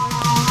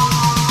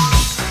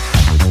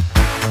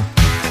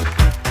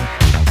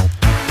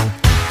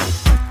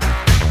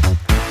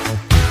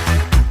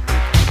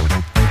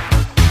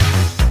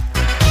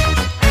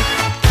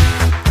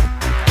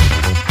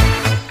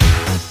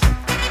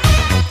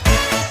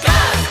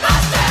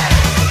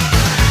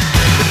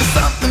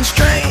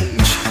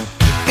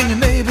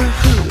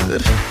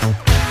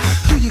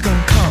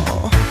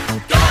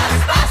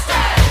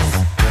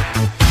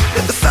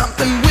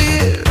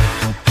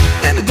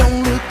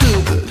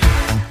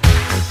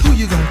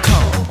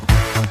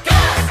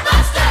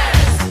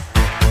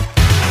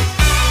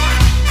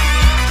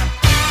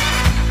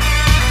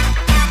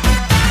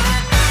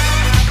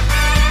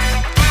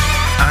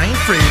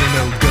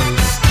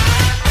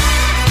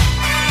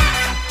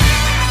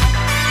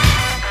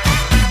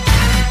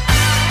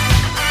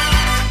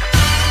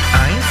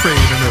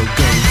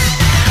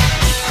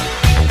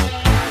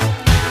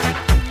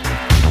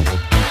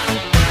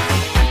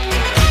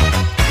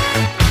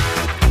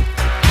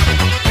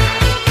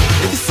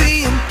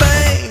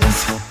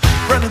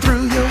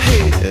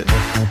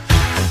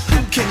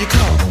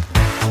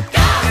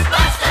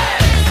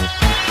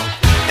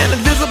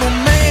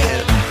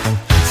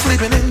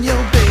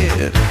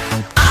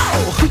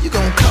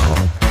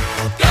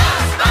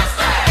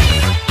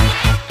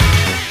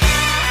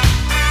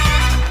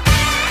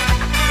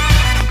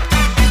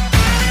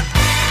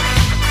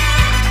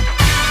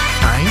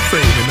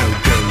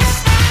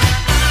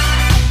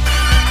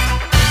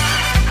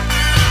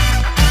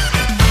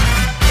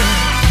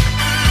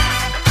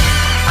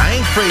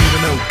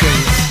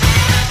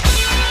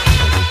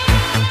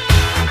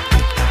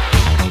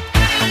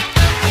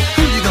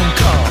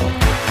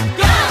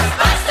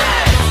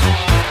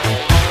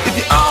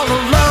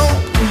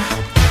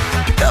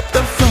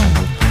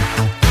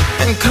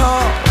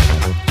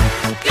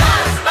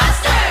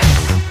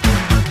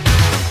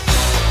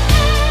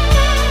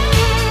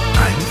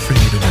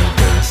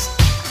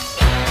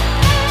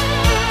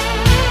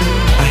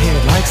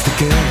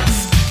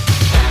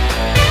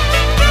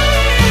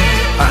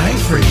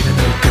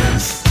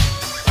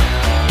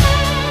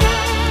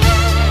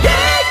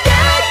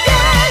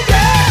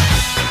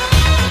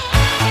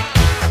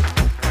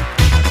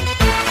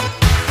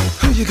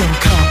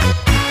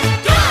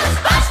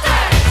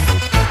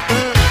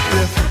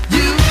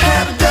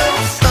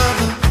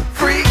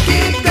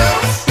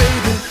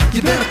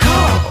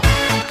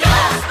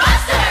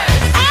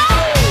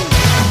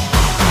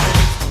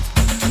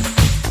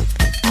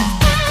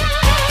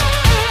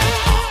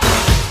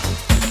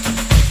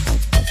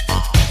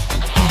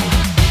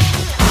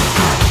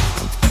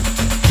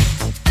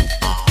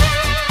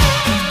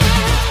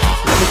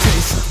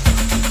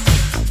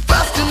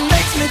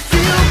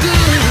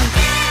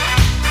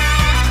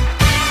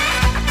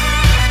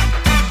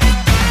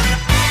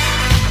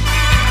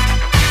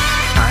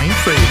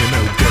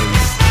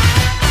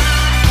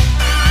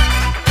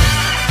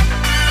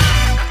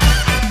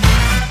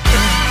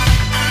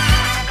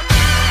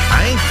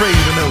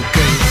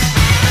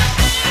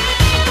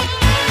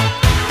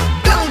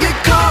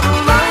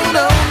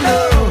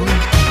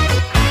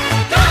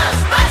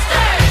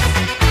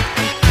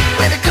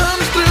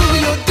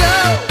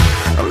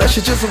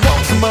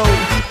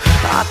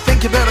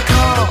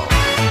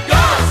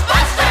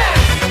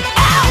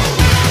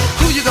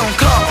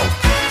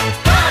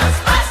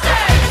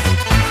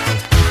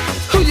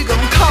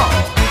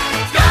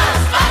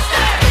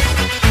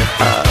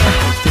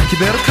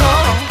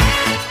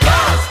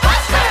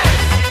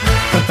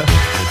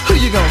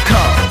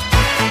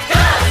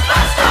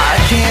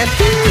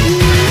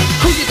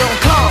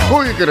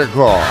 making a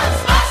call.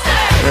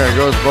 Yeah,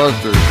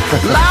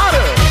 Ghostbusters. Louder!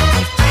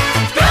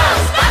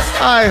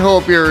 I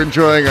hope you're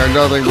enjoying our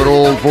Nothing But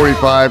Old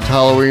 45's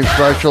Halloween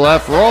special.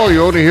 After all,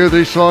 you only hear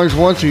these songs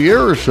once a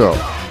year or so.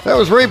 That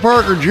was Ray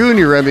Parker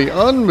Jr. and the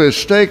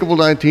unmistakable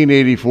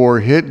 1984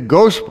 hit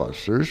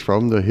Ghostbusters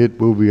from the hit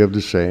movie of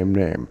the same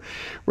name.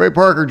 Ray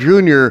Parker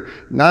Jr.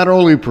 not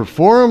only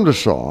performed the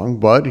song,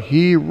 but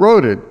he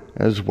wrote it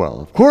as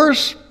well. Of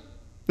course,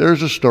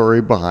 there's a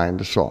story behind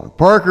the song.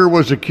 Parker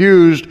was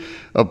accused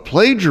of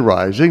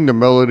plagiarizing the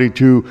melody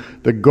to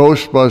the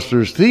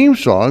Ghostbusters theme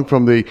song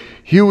from the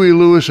Huey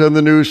Lewis and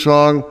the News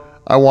song,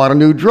 I Want a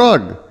New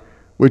Drug,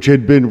 which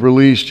had been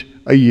released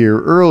a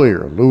year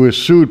earlier. Lewis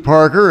sued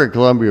Parker at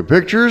Columbia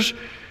Pictures,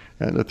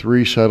 and the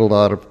three settled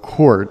out of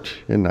court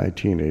in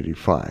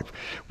 1985.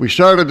 We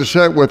started the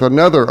set with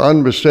another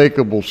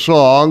unmistakable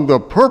song, The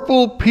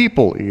Purple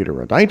People Eater,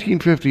 a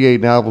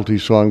 1958 novelty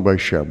song by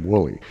Sheb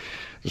Wooley.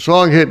 The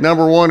song hit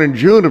number one in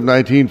June of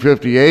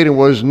 1958 and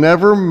was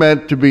never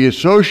meant to be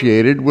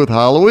associated with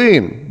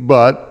Halloween,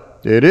 but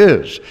it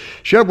is.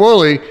 Sheb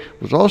Wooley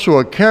was also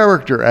a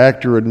character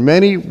actor in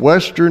many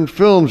Western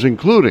films,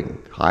 including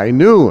High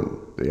Noon,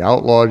 The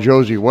Outlaw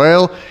Josie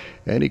Whale,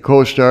 and he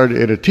co-starred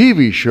in a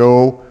TV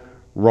show,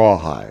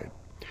 Rawhide.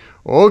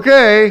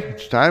 Okay,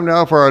 it's time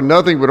now for our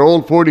Nothing But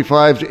Old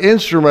 45's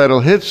instrumental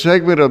hit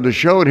segment of the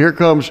show, and here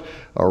comes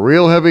a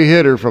real heavy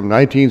hitter from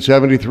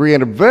 1973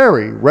 and a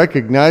very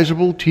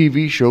recognizable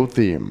TV show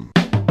theme.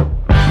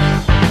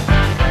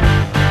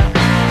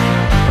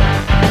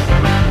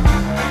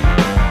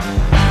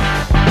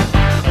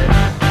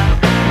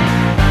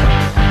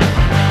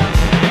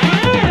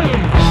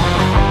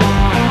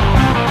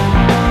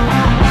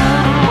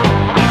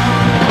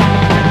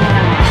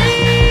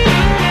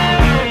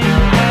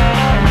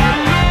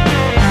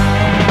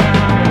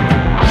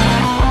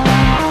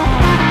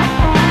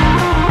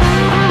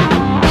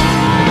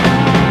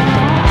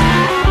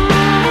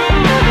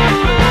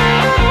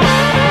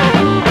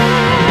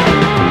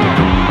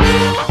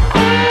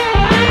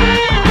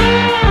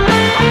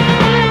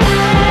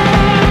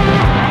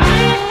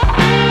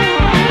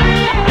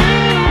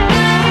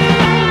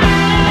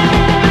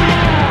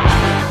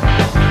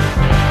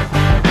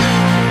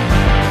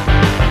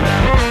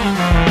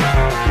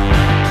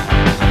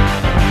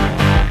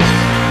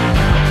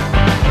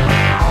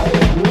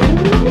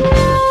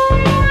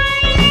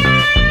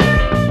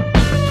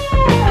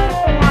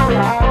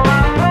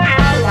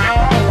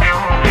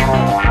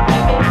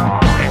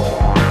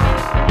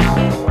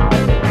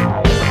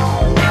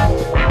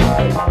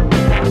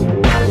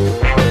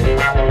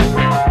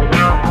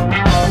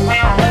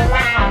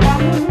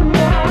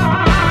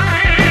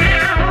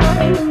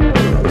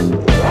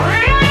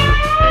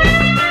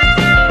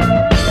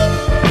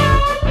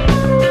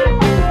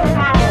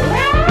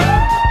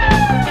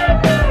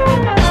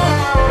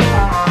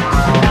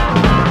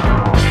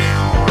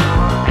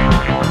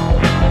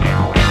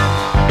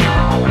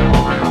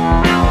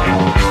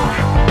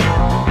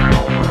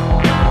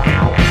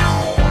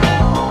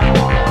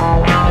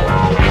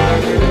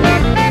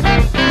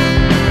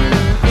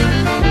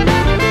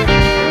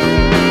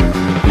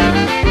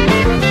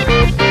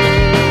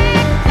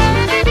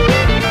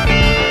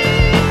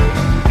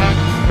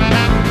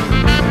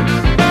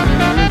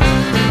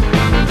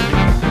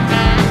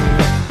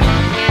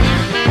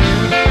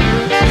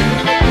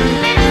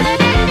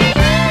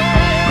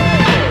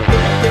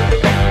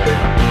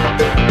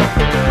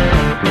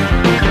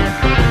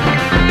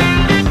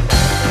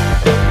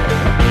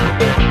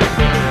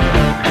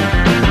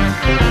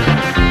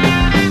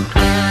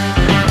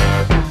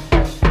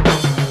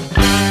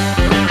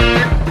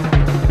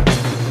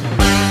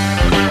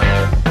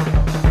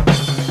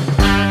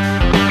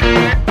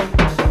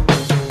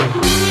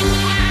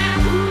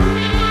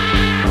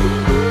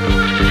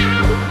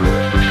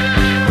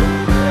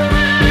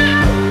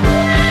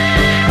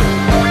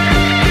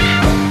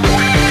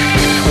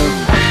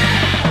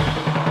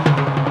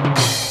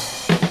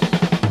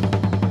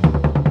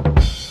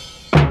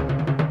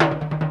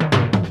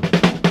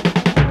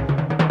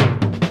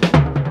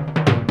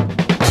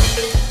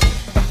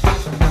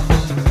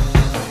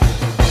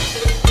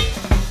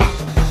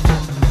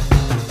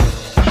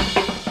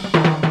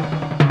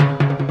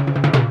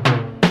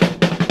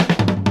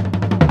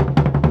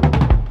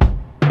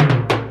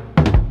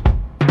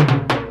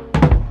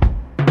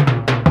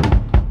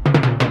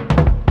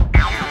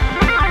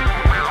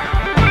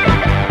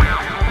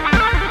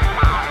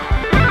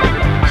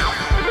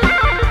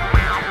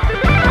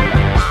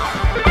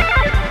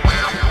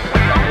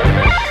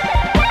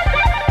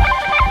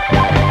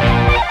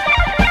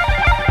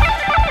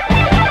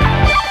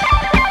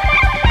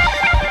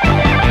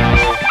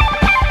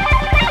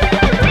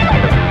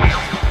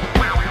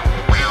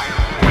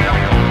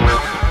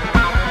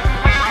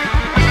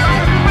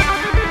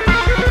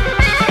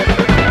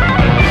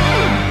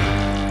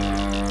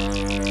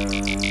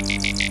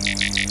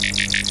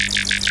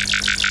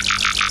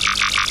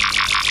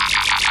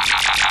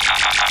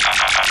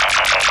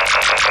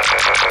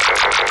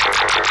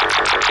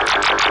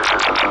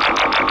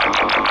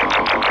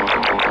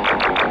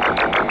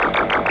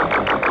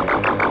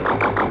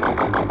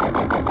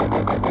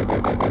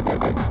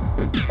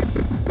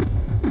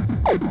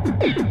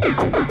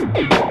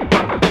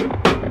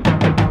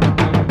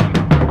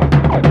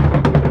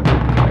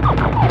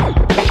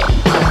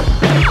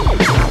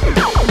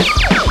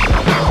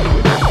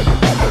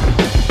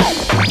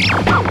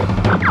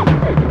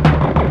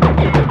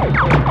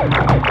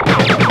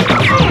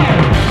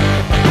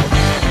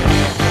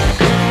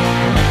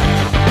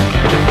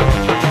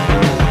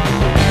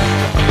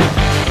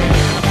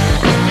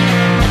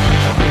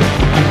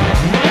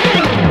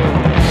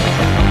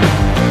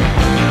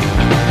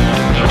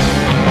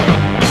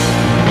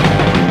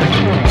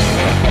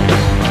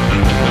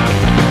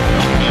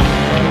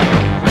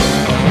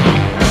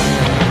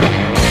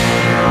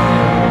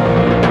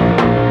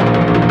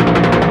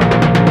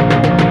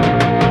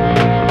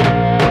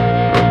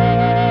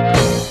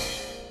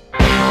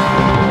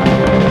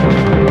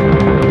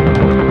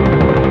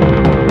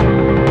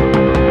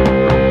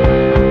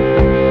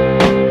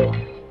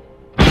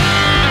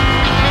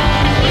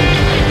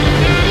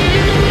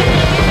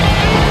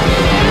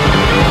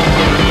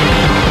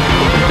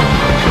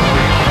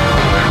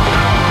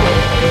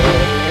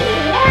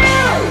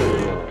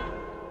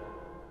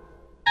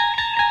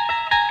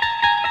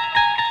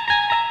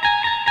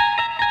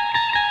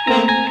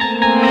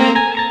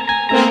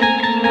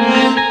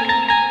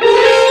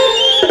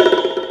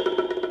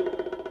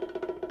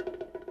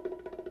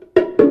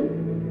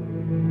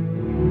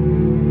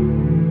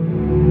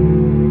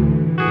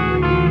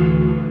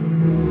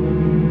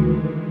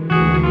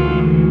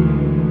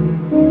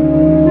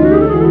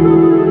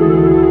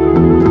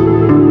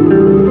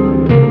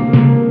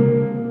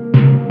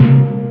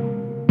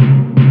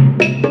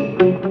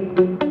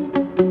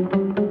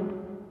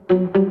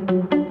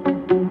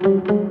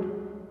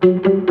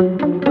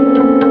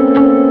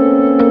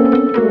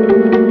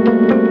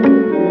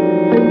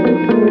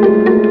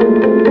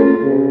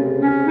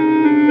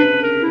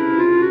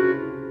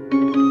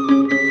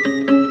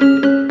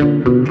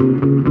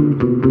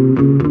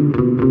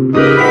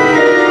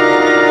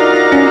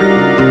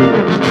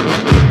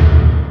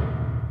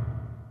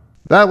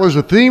 That was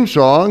the theme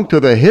song to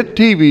the hit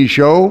TV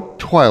show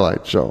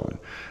Twilight Zone.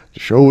 The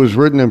show was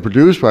written and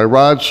produced by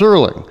Rod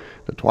Serling.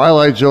 The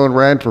Twilight Zone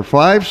ran for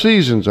 5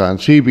 seasons on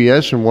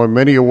CBS and won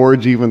many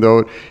awards, even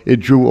though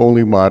it drew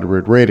only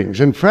moderate ratings.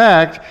 In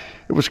fact,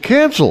 it was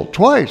canceled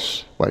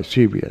twice by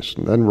CBS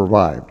and then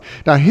revived.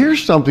 Now,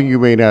 here's something you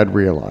may not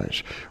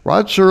realize.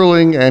 Rod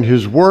Serling and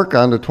his work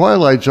on The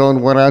Twilight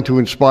Zone went on to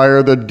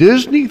inspire the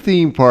Disney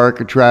theme park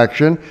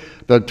attraction,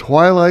 the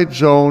Twilight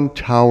Zone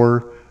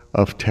Tower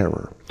of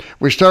Terror.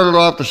 We started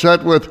off the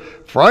set with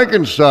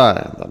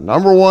Frankenstein, the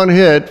 #1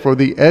 hit for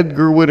the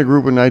Edgar Winter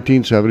Group in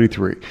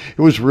 1973.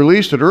 It was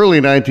released in early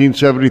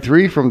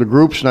 1973 from the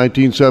group's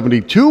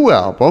 1972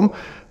 album,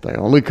 They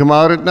Only Come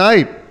Out at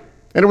Night.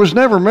 And it was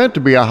never meant to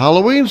be a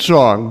Halloween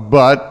song,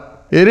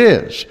 but it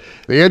is.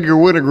 The Edgar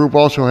Winter Group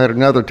also had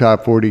another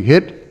top 40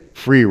 hit,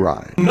 Free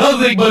Ride.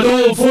 Nothing but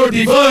old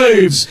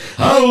 45s,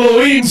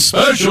 Halloween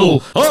special.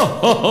 Ha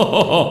ha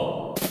ha ha.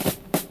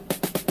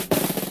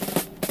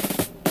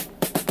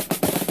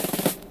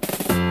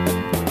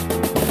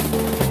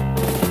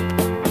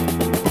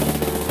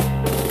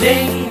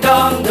 Ding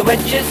dong, the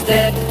witch is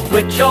dead.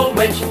 Witch, old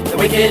witch, the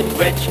wicked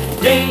witch.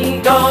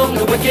 Ding dong,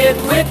 the wicked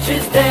witch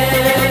is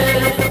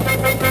dead.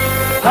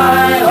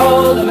 Hi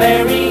ho, the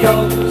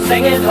merry-o,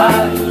 sing it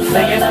high,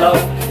 sing it low.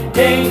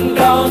 Ding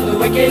dong, the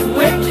wicked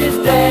witch is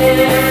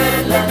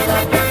dead. La, la.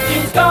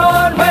 She's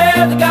gone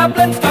where the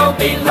goblins go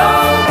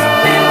below,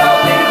 below,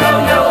 below,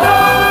 yo ho.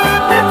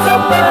 Let's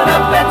open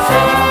up and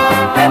sing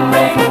and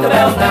ring the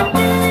bell now.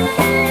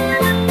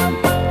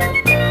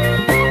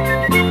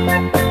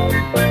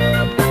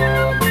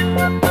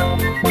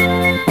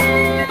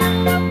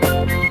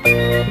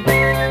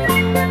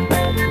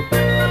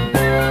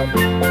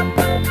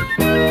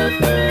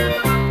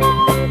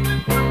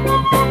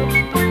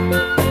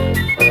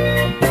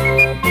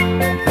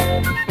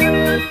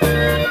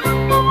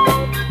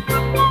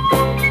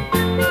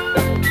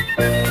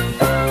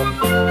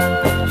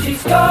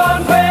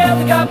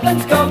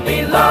 Goblins go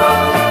below,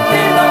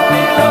 below,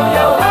 below,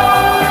 yo ho.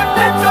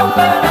 Let's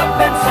open up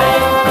and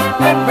sing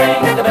and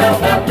ring the bell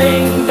now.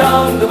 Ding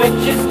dong, the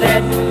witch is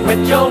dead.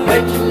 Witch, oh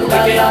witch, the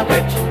wicked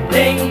witch.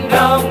 Ding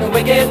dong, the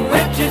wicked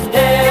witch is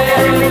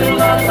dead.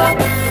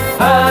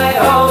 Hi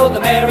ho, the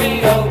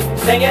merry-o,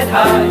 sing it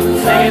high,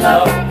 sing it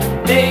low.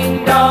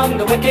 Ding dong,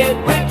 the wicked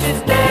witch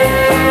is dead.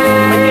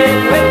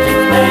 Wicked witch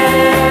is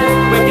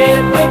dead.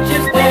 Wicked witch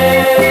is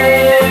dead.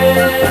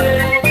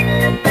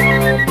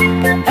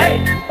 Hey.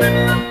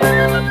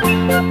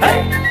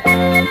 Hey!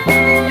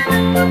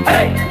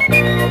 Hey!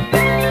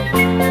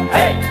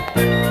 Hey!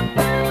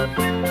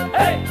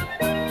 Hey!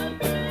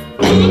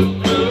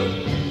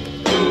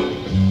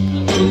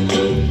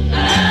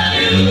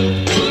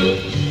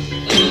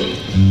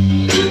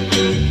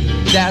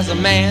 There's a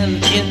man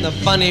in the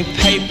funny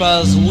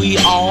papers we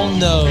all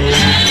know.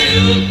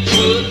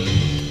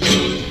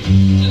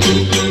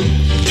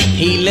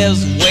 He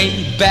lives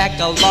way back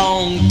a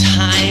long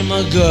time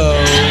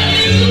ago.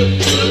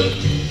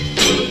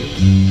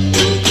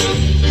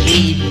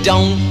 He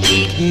don't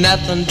eat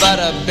nothing but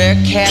a bear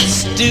cat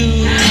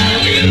stew.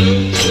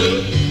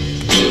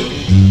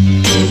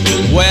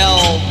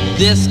 Well,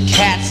 this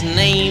cat's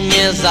name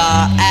is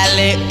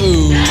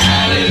Alley-oo.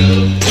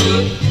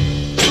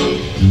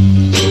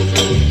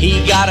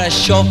 He got a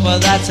chauffeur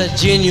that's a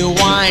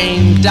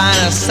genuine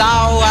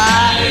dinosaur.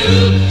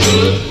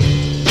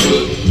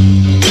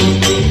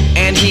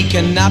 And he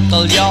can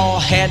knuckle your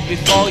head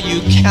before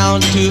you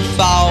count to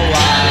 4.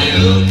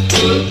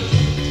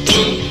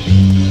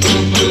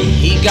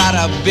 He got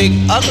a big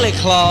ugly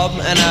club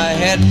and a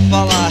head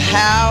full of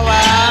hair.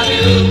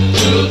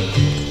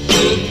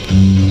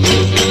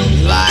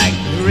 Like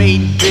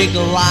great big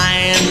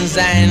lions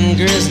and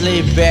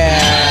grizzly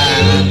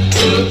bears.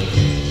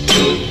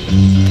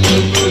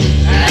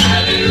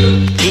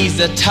 He's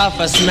the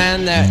toughest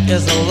man there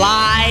is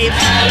alive.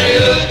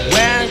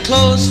 Wearing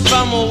clothes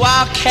from a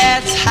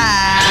wildcat's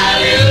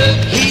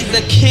hide. He's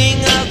the king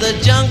of the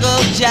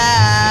jungle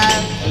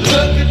jive.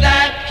 Look at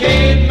that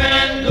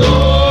caveman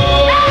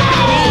go.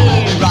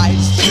 He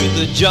rides through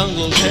the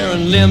jungle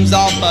tearing limbs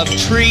off of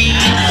trees.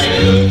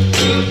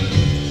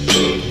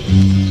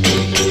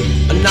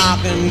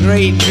 Knocking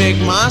great big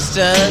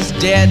monsters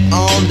dead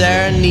on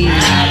their knees.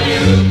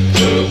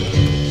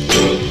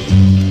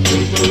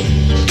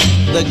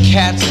 The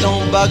cats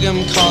don't bug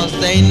him cause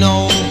they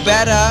know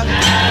better.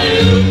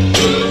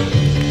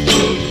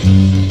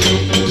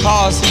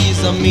 Cause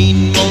he's a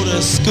mean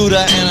motor scooter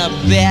and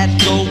a bad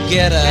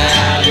go-getter.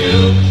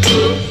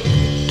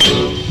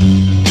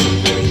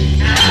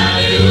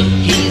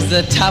 He's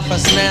the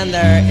toughest man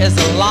there is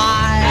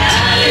alive.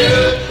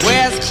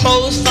 Wears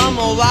clothes from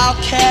a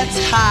wildcat's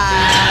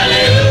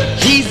hide.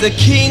 He's the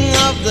king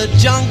of the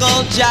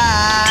jungle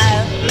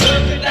jive.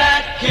 Look at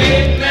that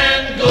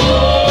caveman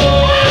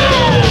go.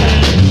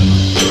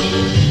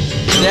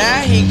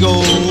 There he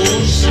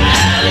goes.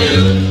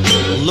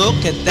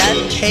 Look at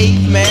that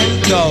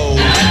caveman go.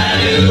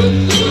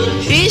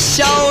 He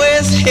sure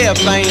is hip,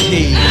 ain't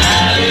he?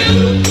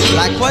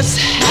 Like what's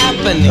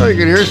happening? Oh, you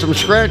can hear some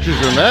scratches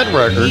in that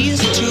record.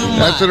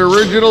 That's an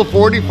original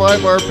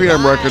 45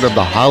 RPM record of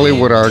the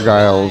Hollywood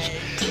Argyles.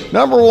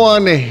 Number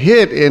one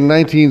hit in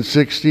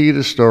 1960,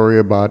 the story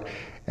about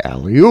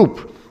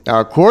Alley-oop. Now,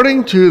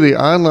 according to the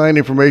online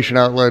information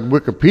outlet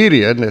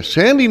Wikipedia,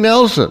 Sandy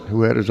Nelson,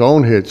 who had his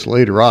own hits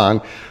later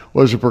on,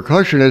 was a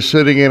percussionist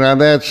sitting in on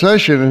that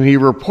session, and he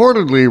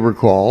reportedly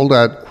recalled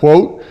that,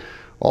 quote,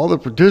 all the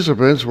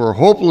participants were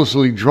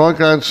hopelessly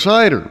drunk on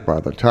cider by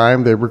the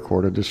time they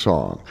recorded the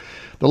song.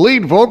 The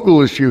lead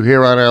vocalist you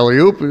hear on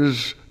Alley-oop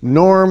is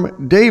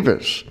Norm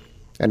Davis,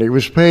 and he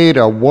was paid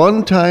a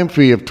one-time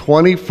fee of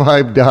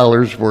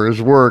 $25 for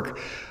his work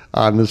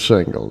on the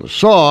single. The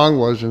song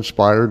was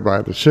inspired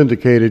by the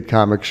syndicated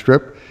comic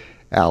strip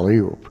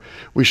Alley-oop.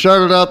 We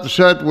started out the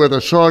set with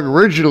a song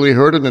originally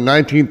heard in the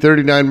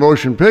 1939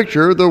 motion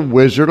picture The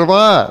Wizard of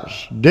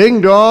Oz,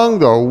 Ding Dong,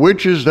 the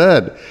Witch is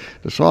Dead.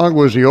 The song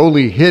was the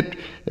only hit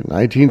in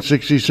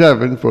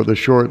 1967 for the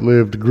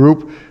short-lived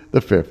group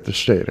The Fifth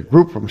Estate, a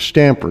group from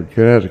Stamford,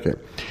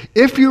 Connecticut.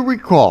 If you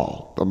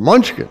recall, the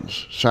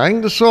Munchkins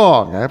sang the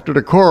song after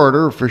the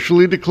coroner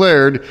officially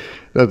declared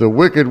that the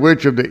Wicked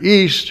Witch of the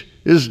East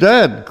is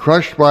dead,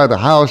 crushed by the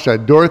house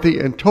that Dorothy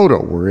and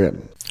Toto were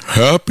in.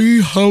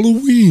 Happy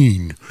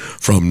Halloween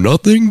from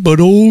Nothing But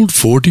Old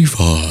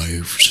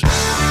 45s.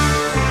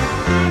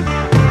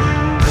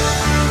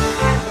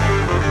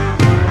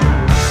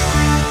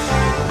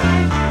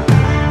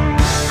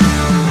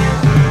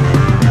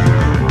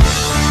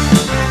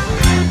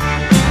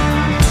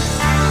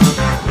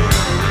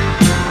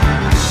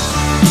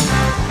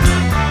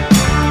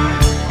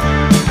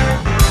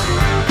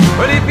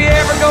 But if you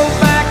ever go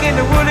back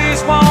into Woolly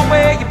Swamp,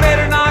 well, you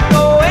better not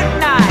go at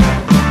night.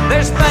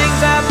 There's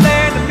things out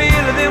there in the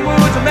middle of them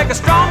woods that make a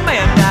strong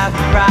man die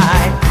to cry.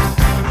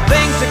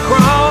 Things that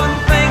crawl and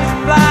things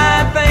that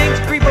fly and things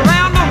that creep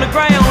around on the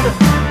ground.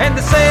 And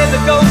they say the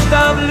ghost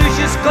of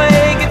Lucius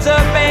Clay gets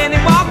up and he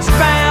walks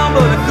around,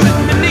 but I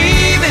couldn't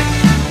believe it.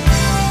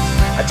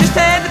 I just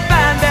had to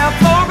find out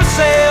for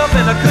myself,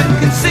 and I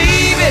couldn't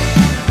conceive it,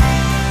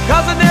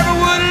 cause I never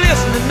would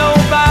listen to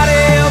nobody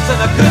else, and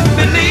I couldn't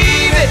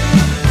believe it.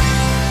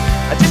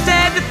 I just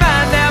had to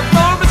find out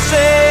for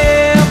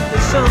myself.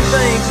 There's some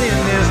things in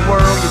this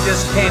world you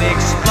just can't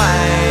explain.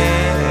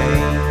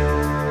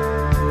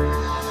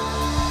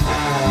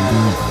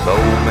 The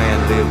old man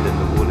lived in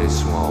the Woolly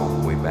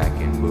Swamp way back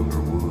in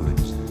Booger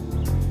Woods.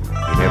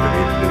 He never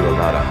did do a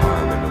lot of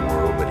harm in the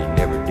world, but he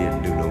never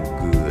did do no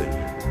good.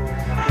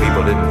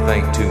 People didn't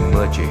think too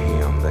much of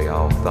him, they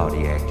all thought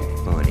he acted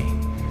funny.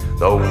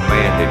 The old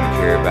man didn't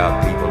care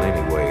about people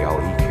anyway,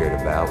 all he cared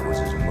about was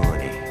his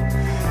money.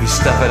 He'd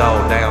stuff it all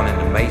down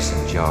into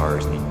mason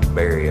jars and he'd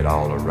bury it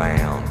all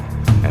around.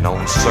 And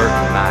on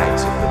certain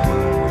nights, if the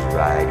moon was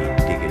right, he'd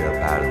dig it up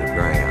out of the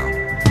ground.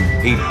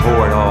 He'd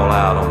pour it all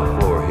out on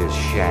the floor of his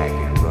shack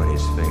and run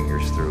his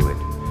fingers through it.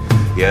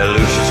 Yeah,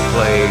 Lucius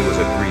Clay was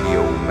a greedy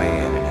old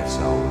man, and that's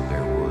all that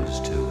there was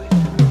to it.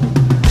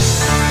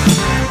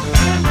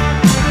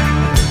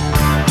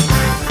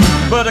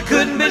 But I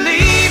couldn't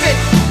believe it.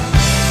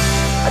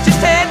 I just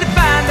had to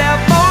find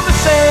out more.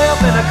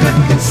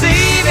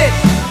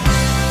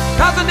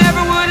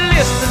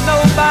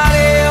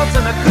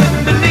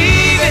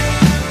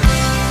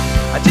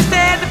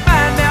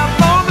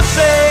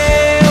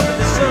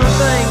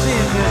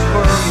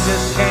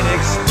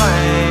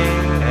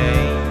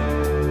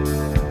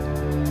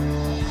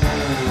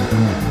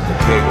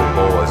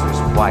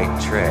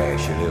 white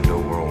trash who lived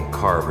over on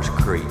Carver's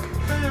Creek.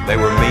 They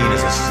were mean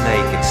as a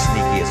snake and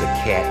sneaky as a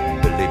cat and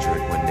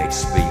belligerent when they'd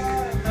speak.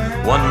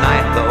 One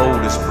night the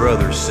oldest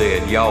brother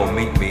said, "Y'all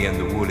meet me in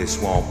the woolly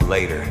swamp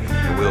later,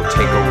 and we'll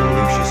take old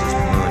Lucius's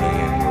money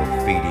and we'll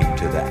feed him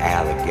to the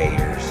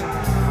alligators."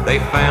 They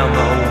found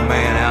the old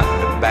man out in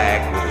the back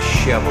with a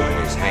shovel in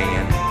his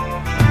hand,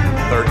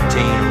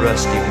 13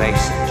 rusty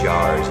mason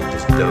jars he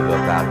just dug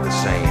up out of the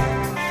sand.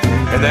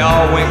 And they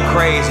all went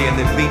crazy and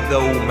they beat the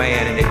old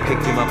man and they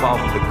picked him up off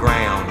of the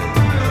ground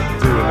and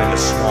threw him in the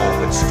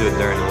swamp and stood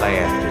there and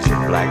laughed as the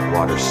black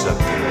water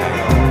sucked him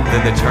down.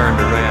 Then they turned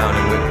around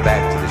and went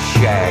back to the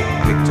shack and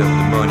picked up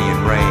the money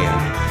and ran.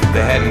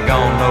 They hadn't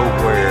gone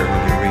nowhere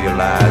when they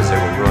realized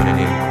they were running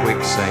in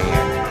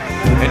quicksand.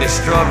 And they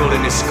struggled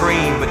and they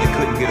screamed, but they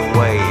couldn't get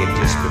away. And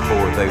just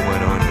before they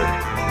went under,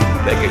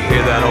 they could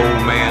hear that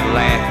old man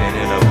laughing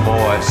in a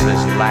voice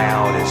as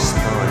loud as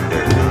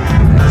thunder.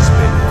 That's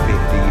been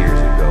 50 years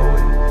ago,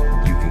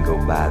 and you can go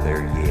by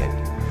there yet.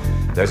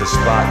 There's a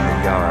spot in the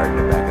yard in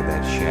the back of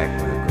that shack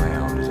where the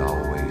ground is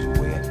always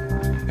wet.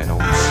 And on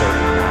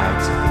certain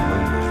nights, if the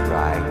moon is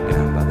right,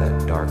 down by that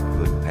dark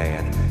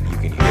footpath, you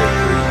can hear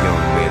 3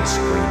 young men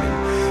screaming.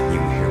 You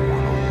can hear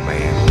one old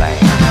man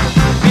laugh.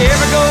 If you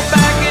ever go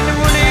back in the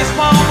woolly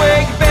swamp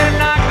where you better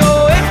not go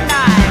at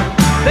night.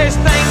 There's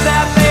things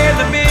out there in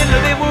the middle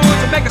of the woods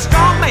that make a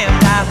strong man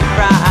die with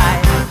pride.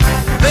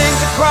 Things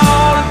that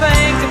crawl and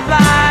things that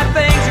fly,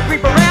 things that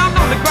creep around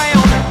on the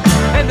ground.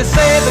 And they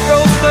say the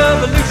ghost of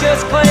the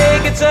Lucius Clay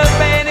gets up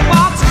and he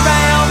walks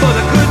around, but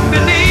I couldn't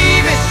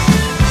believe it.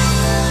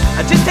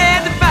 I just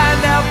had to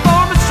find out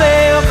for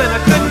myself, and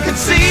I couldn't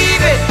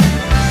conceive it,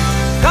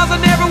 'cause I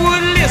never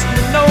would listen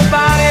to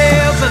nobody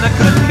else, and I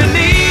couldn't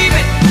believe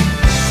it.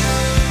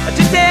 I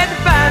just had to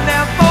find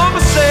out for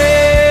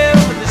myself.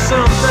 And there's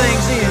some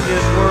things in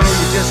this world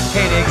you just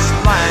can't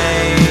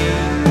explain.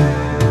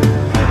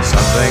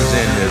 Some things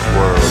in this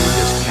world you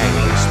just can't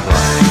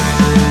explain.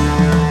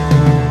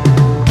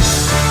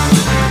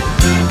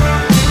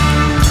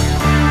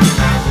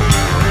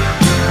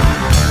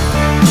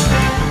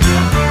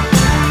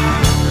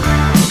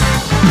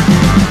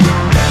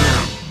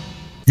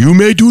 You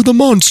may do the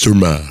Monster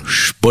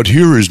Mash, but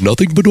here is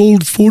nothing but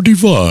old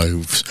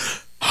 45's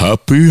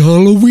Happy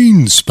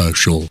Halloween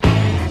Special.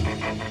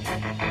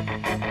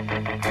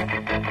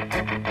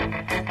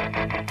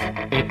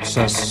 It's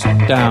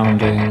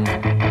astounding.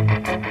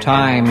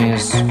 Time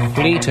is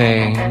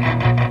fleeting.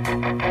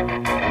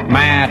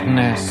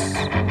 Madness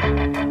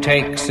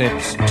takes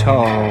its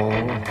toll.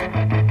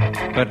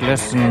 But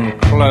listen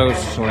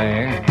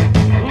closely.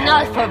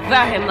 Not for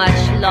very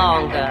much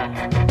longer.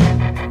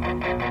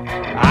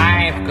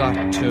 I've got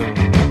to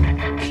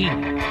keep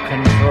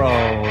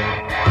control.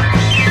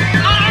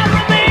 I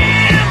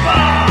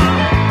remember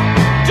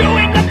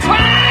doing the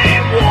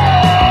crime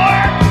war,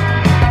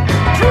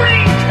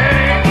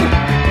 drinking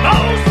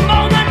those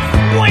moments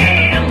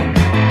when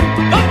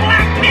the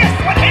blackness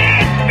would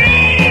hit me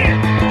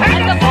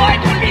and the void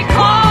would be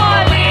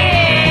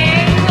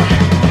calling.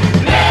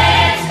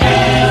 Let's do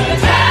the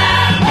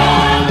time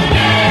warp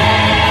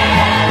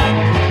again.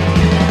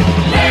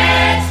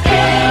 Let's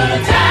do the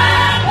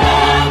time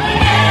warp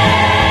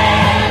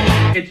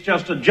again. It's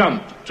just a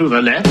jump to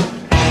the left.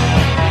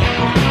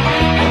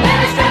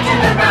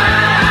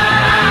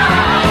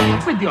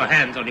 With your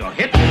hands on your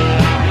hips.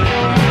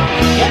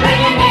 You're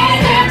bringing me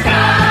in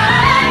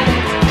time.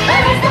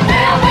 Where is the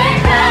velvet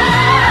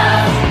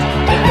clouds?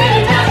 It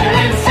really does you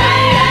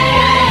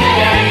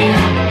insane.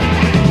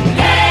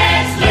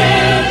 Let's do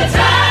the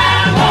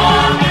time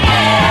warp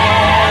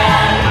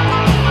again.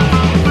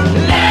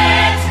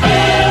 Let's do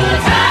the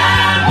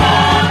time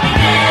warp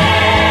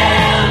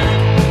again.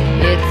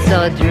 It's so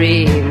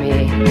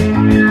dreamy.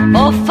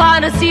 Oh,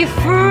 fantasy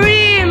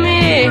free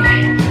me,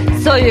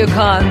 so you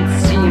can't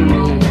see me.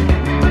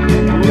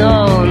 No,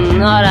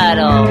 not at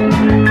all.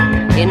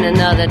 In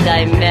another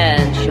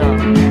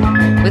dimension,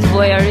 with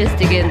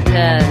voyeuristic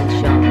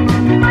intention.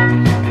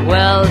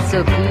 Well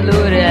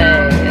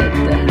secluded,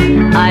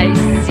 I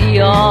see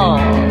all.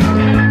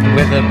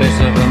 With a bit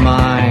of a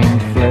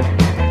mind flip.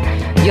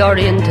 You're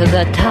into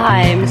the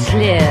time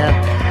slip.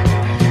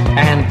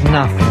 And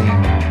nothing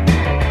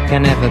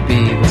can ever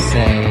be the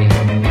same.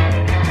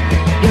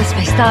 You're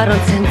spaced out on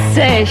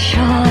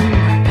sensation.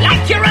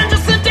 Like you're under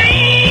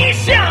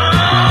sedation.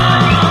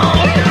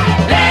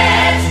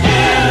 Let's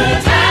do the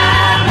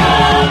time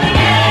warp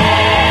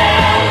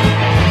again.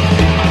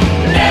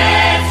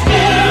 Let's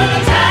do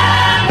the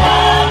time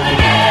warp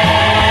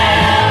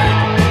again.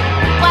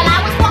 Well, I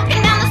was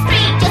walking down the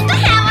street just a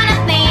having a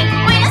thing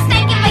when a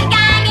snake of a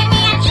guy gave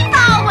me an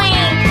evil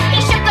wing. He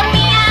shook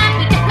me up,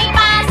 he took me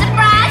by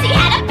surprise. He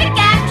had a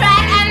pickup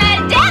truck and the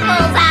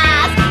devil's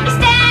eyes. He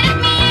stared at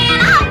me and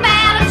I hope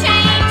that'll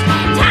change.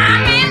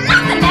 Time and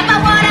nothing never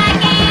would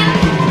again.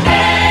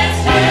 Let's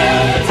do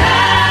the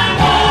time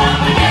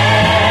warp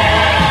again.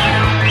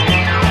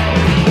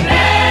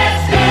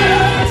 Let's do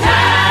the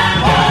time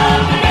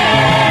warp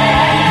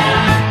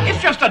again.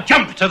 It's just a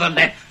jump to the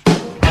left.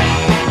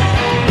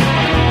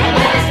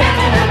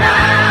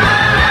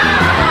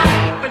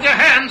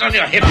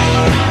 your hip.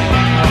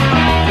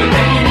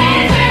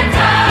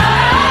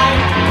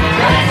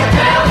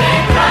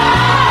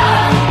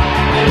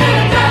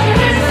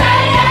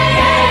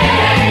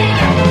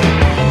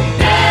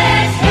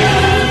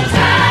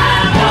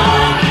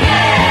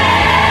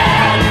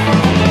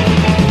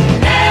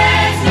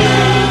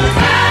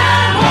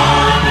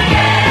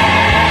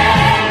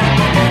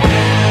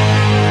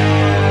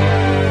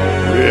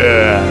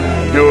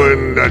 Yeah,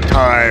 doing the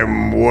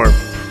time warp.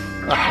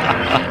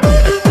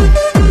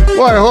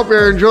 Well, I hope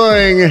you're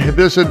enjoying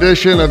this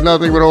edition of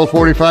Nothing But Old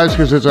 45s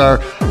because it's our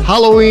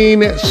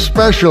Halloween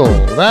special.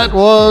 That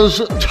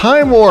was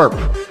Time Warp,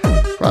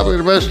 probably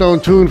the best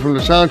known tune from the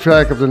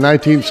soundtrack of the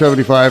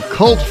 1975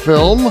 cult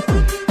film,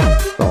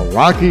 The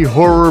Rocky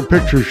Horror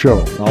Picture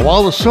Show. Now,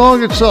 while the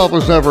song itself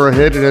was never a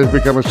hit, it has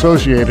become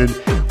associated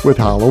with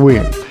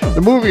Halloween.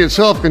 The movie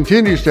itself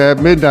continues to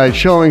have midnight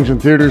showings in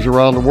theaters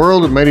around the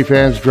world, and many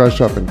fans dress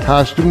up in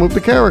costume of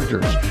the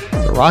characters.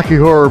 The Rocky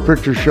Horror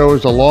Picture Show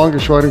is the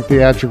longest-running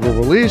theatrical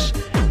release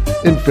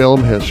in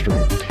film history.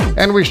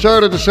 And we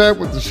started the set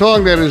with the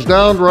song that is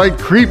downright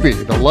creepy,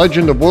 The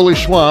Legend of Woolly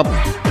Swamp,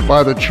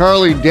 by the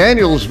Charlie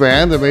Daniels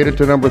Band that made it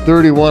to number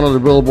 31 on the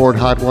Billboard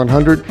Hot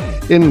 100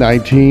 in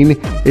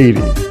 1980.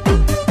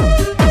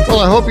 Well,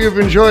 I hope you've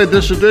enjoyed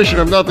this edition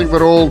of Nothing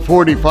But Old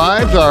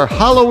 45s, our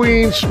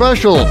Halloween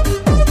special.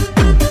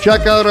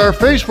 Check out our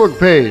Facebook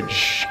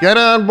page. Get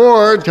on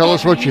board, tell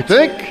us what you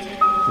think,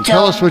 and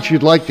tell us what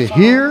you'd like to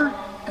hear,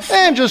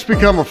 and just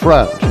become a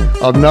friend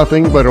of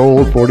Nothing But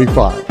Old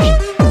 45s.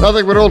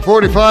 Nothing But Old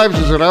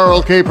 45s is an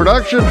RLK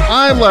production.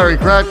 I'm Larry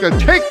Kratka.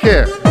 Take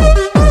care.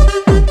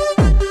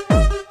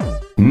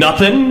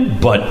 Nothing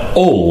but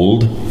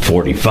old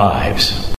 45s.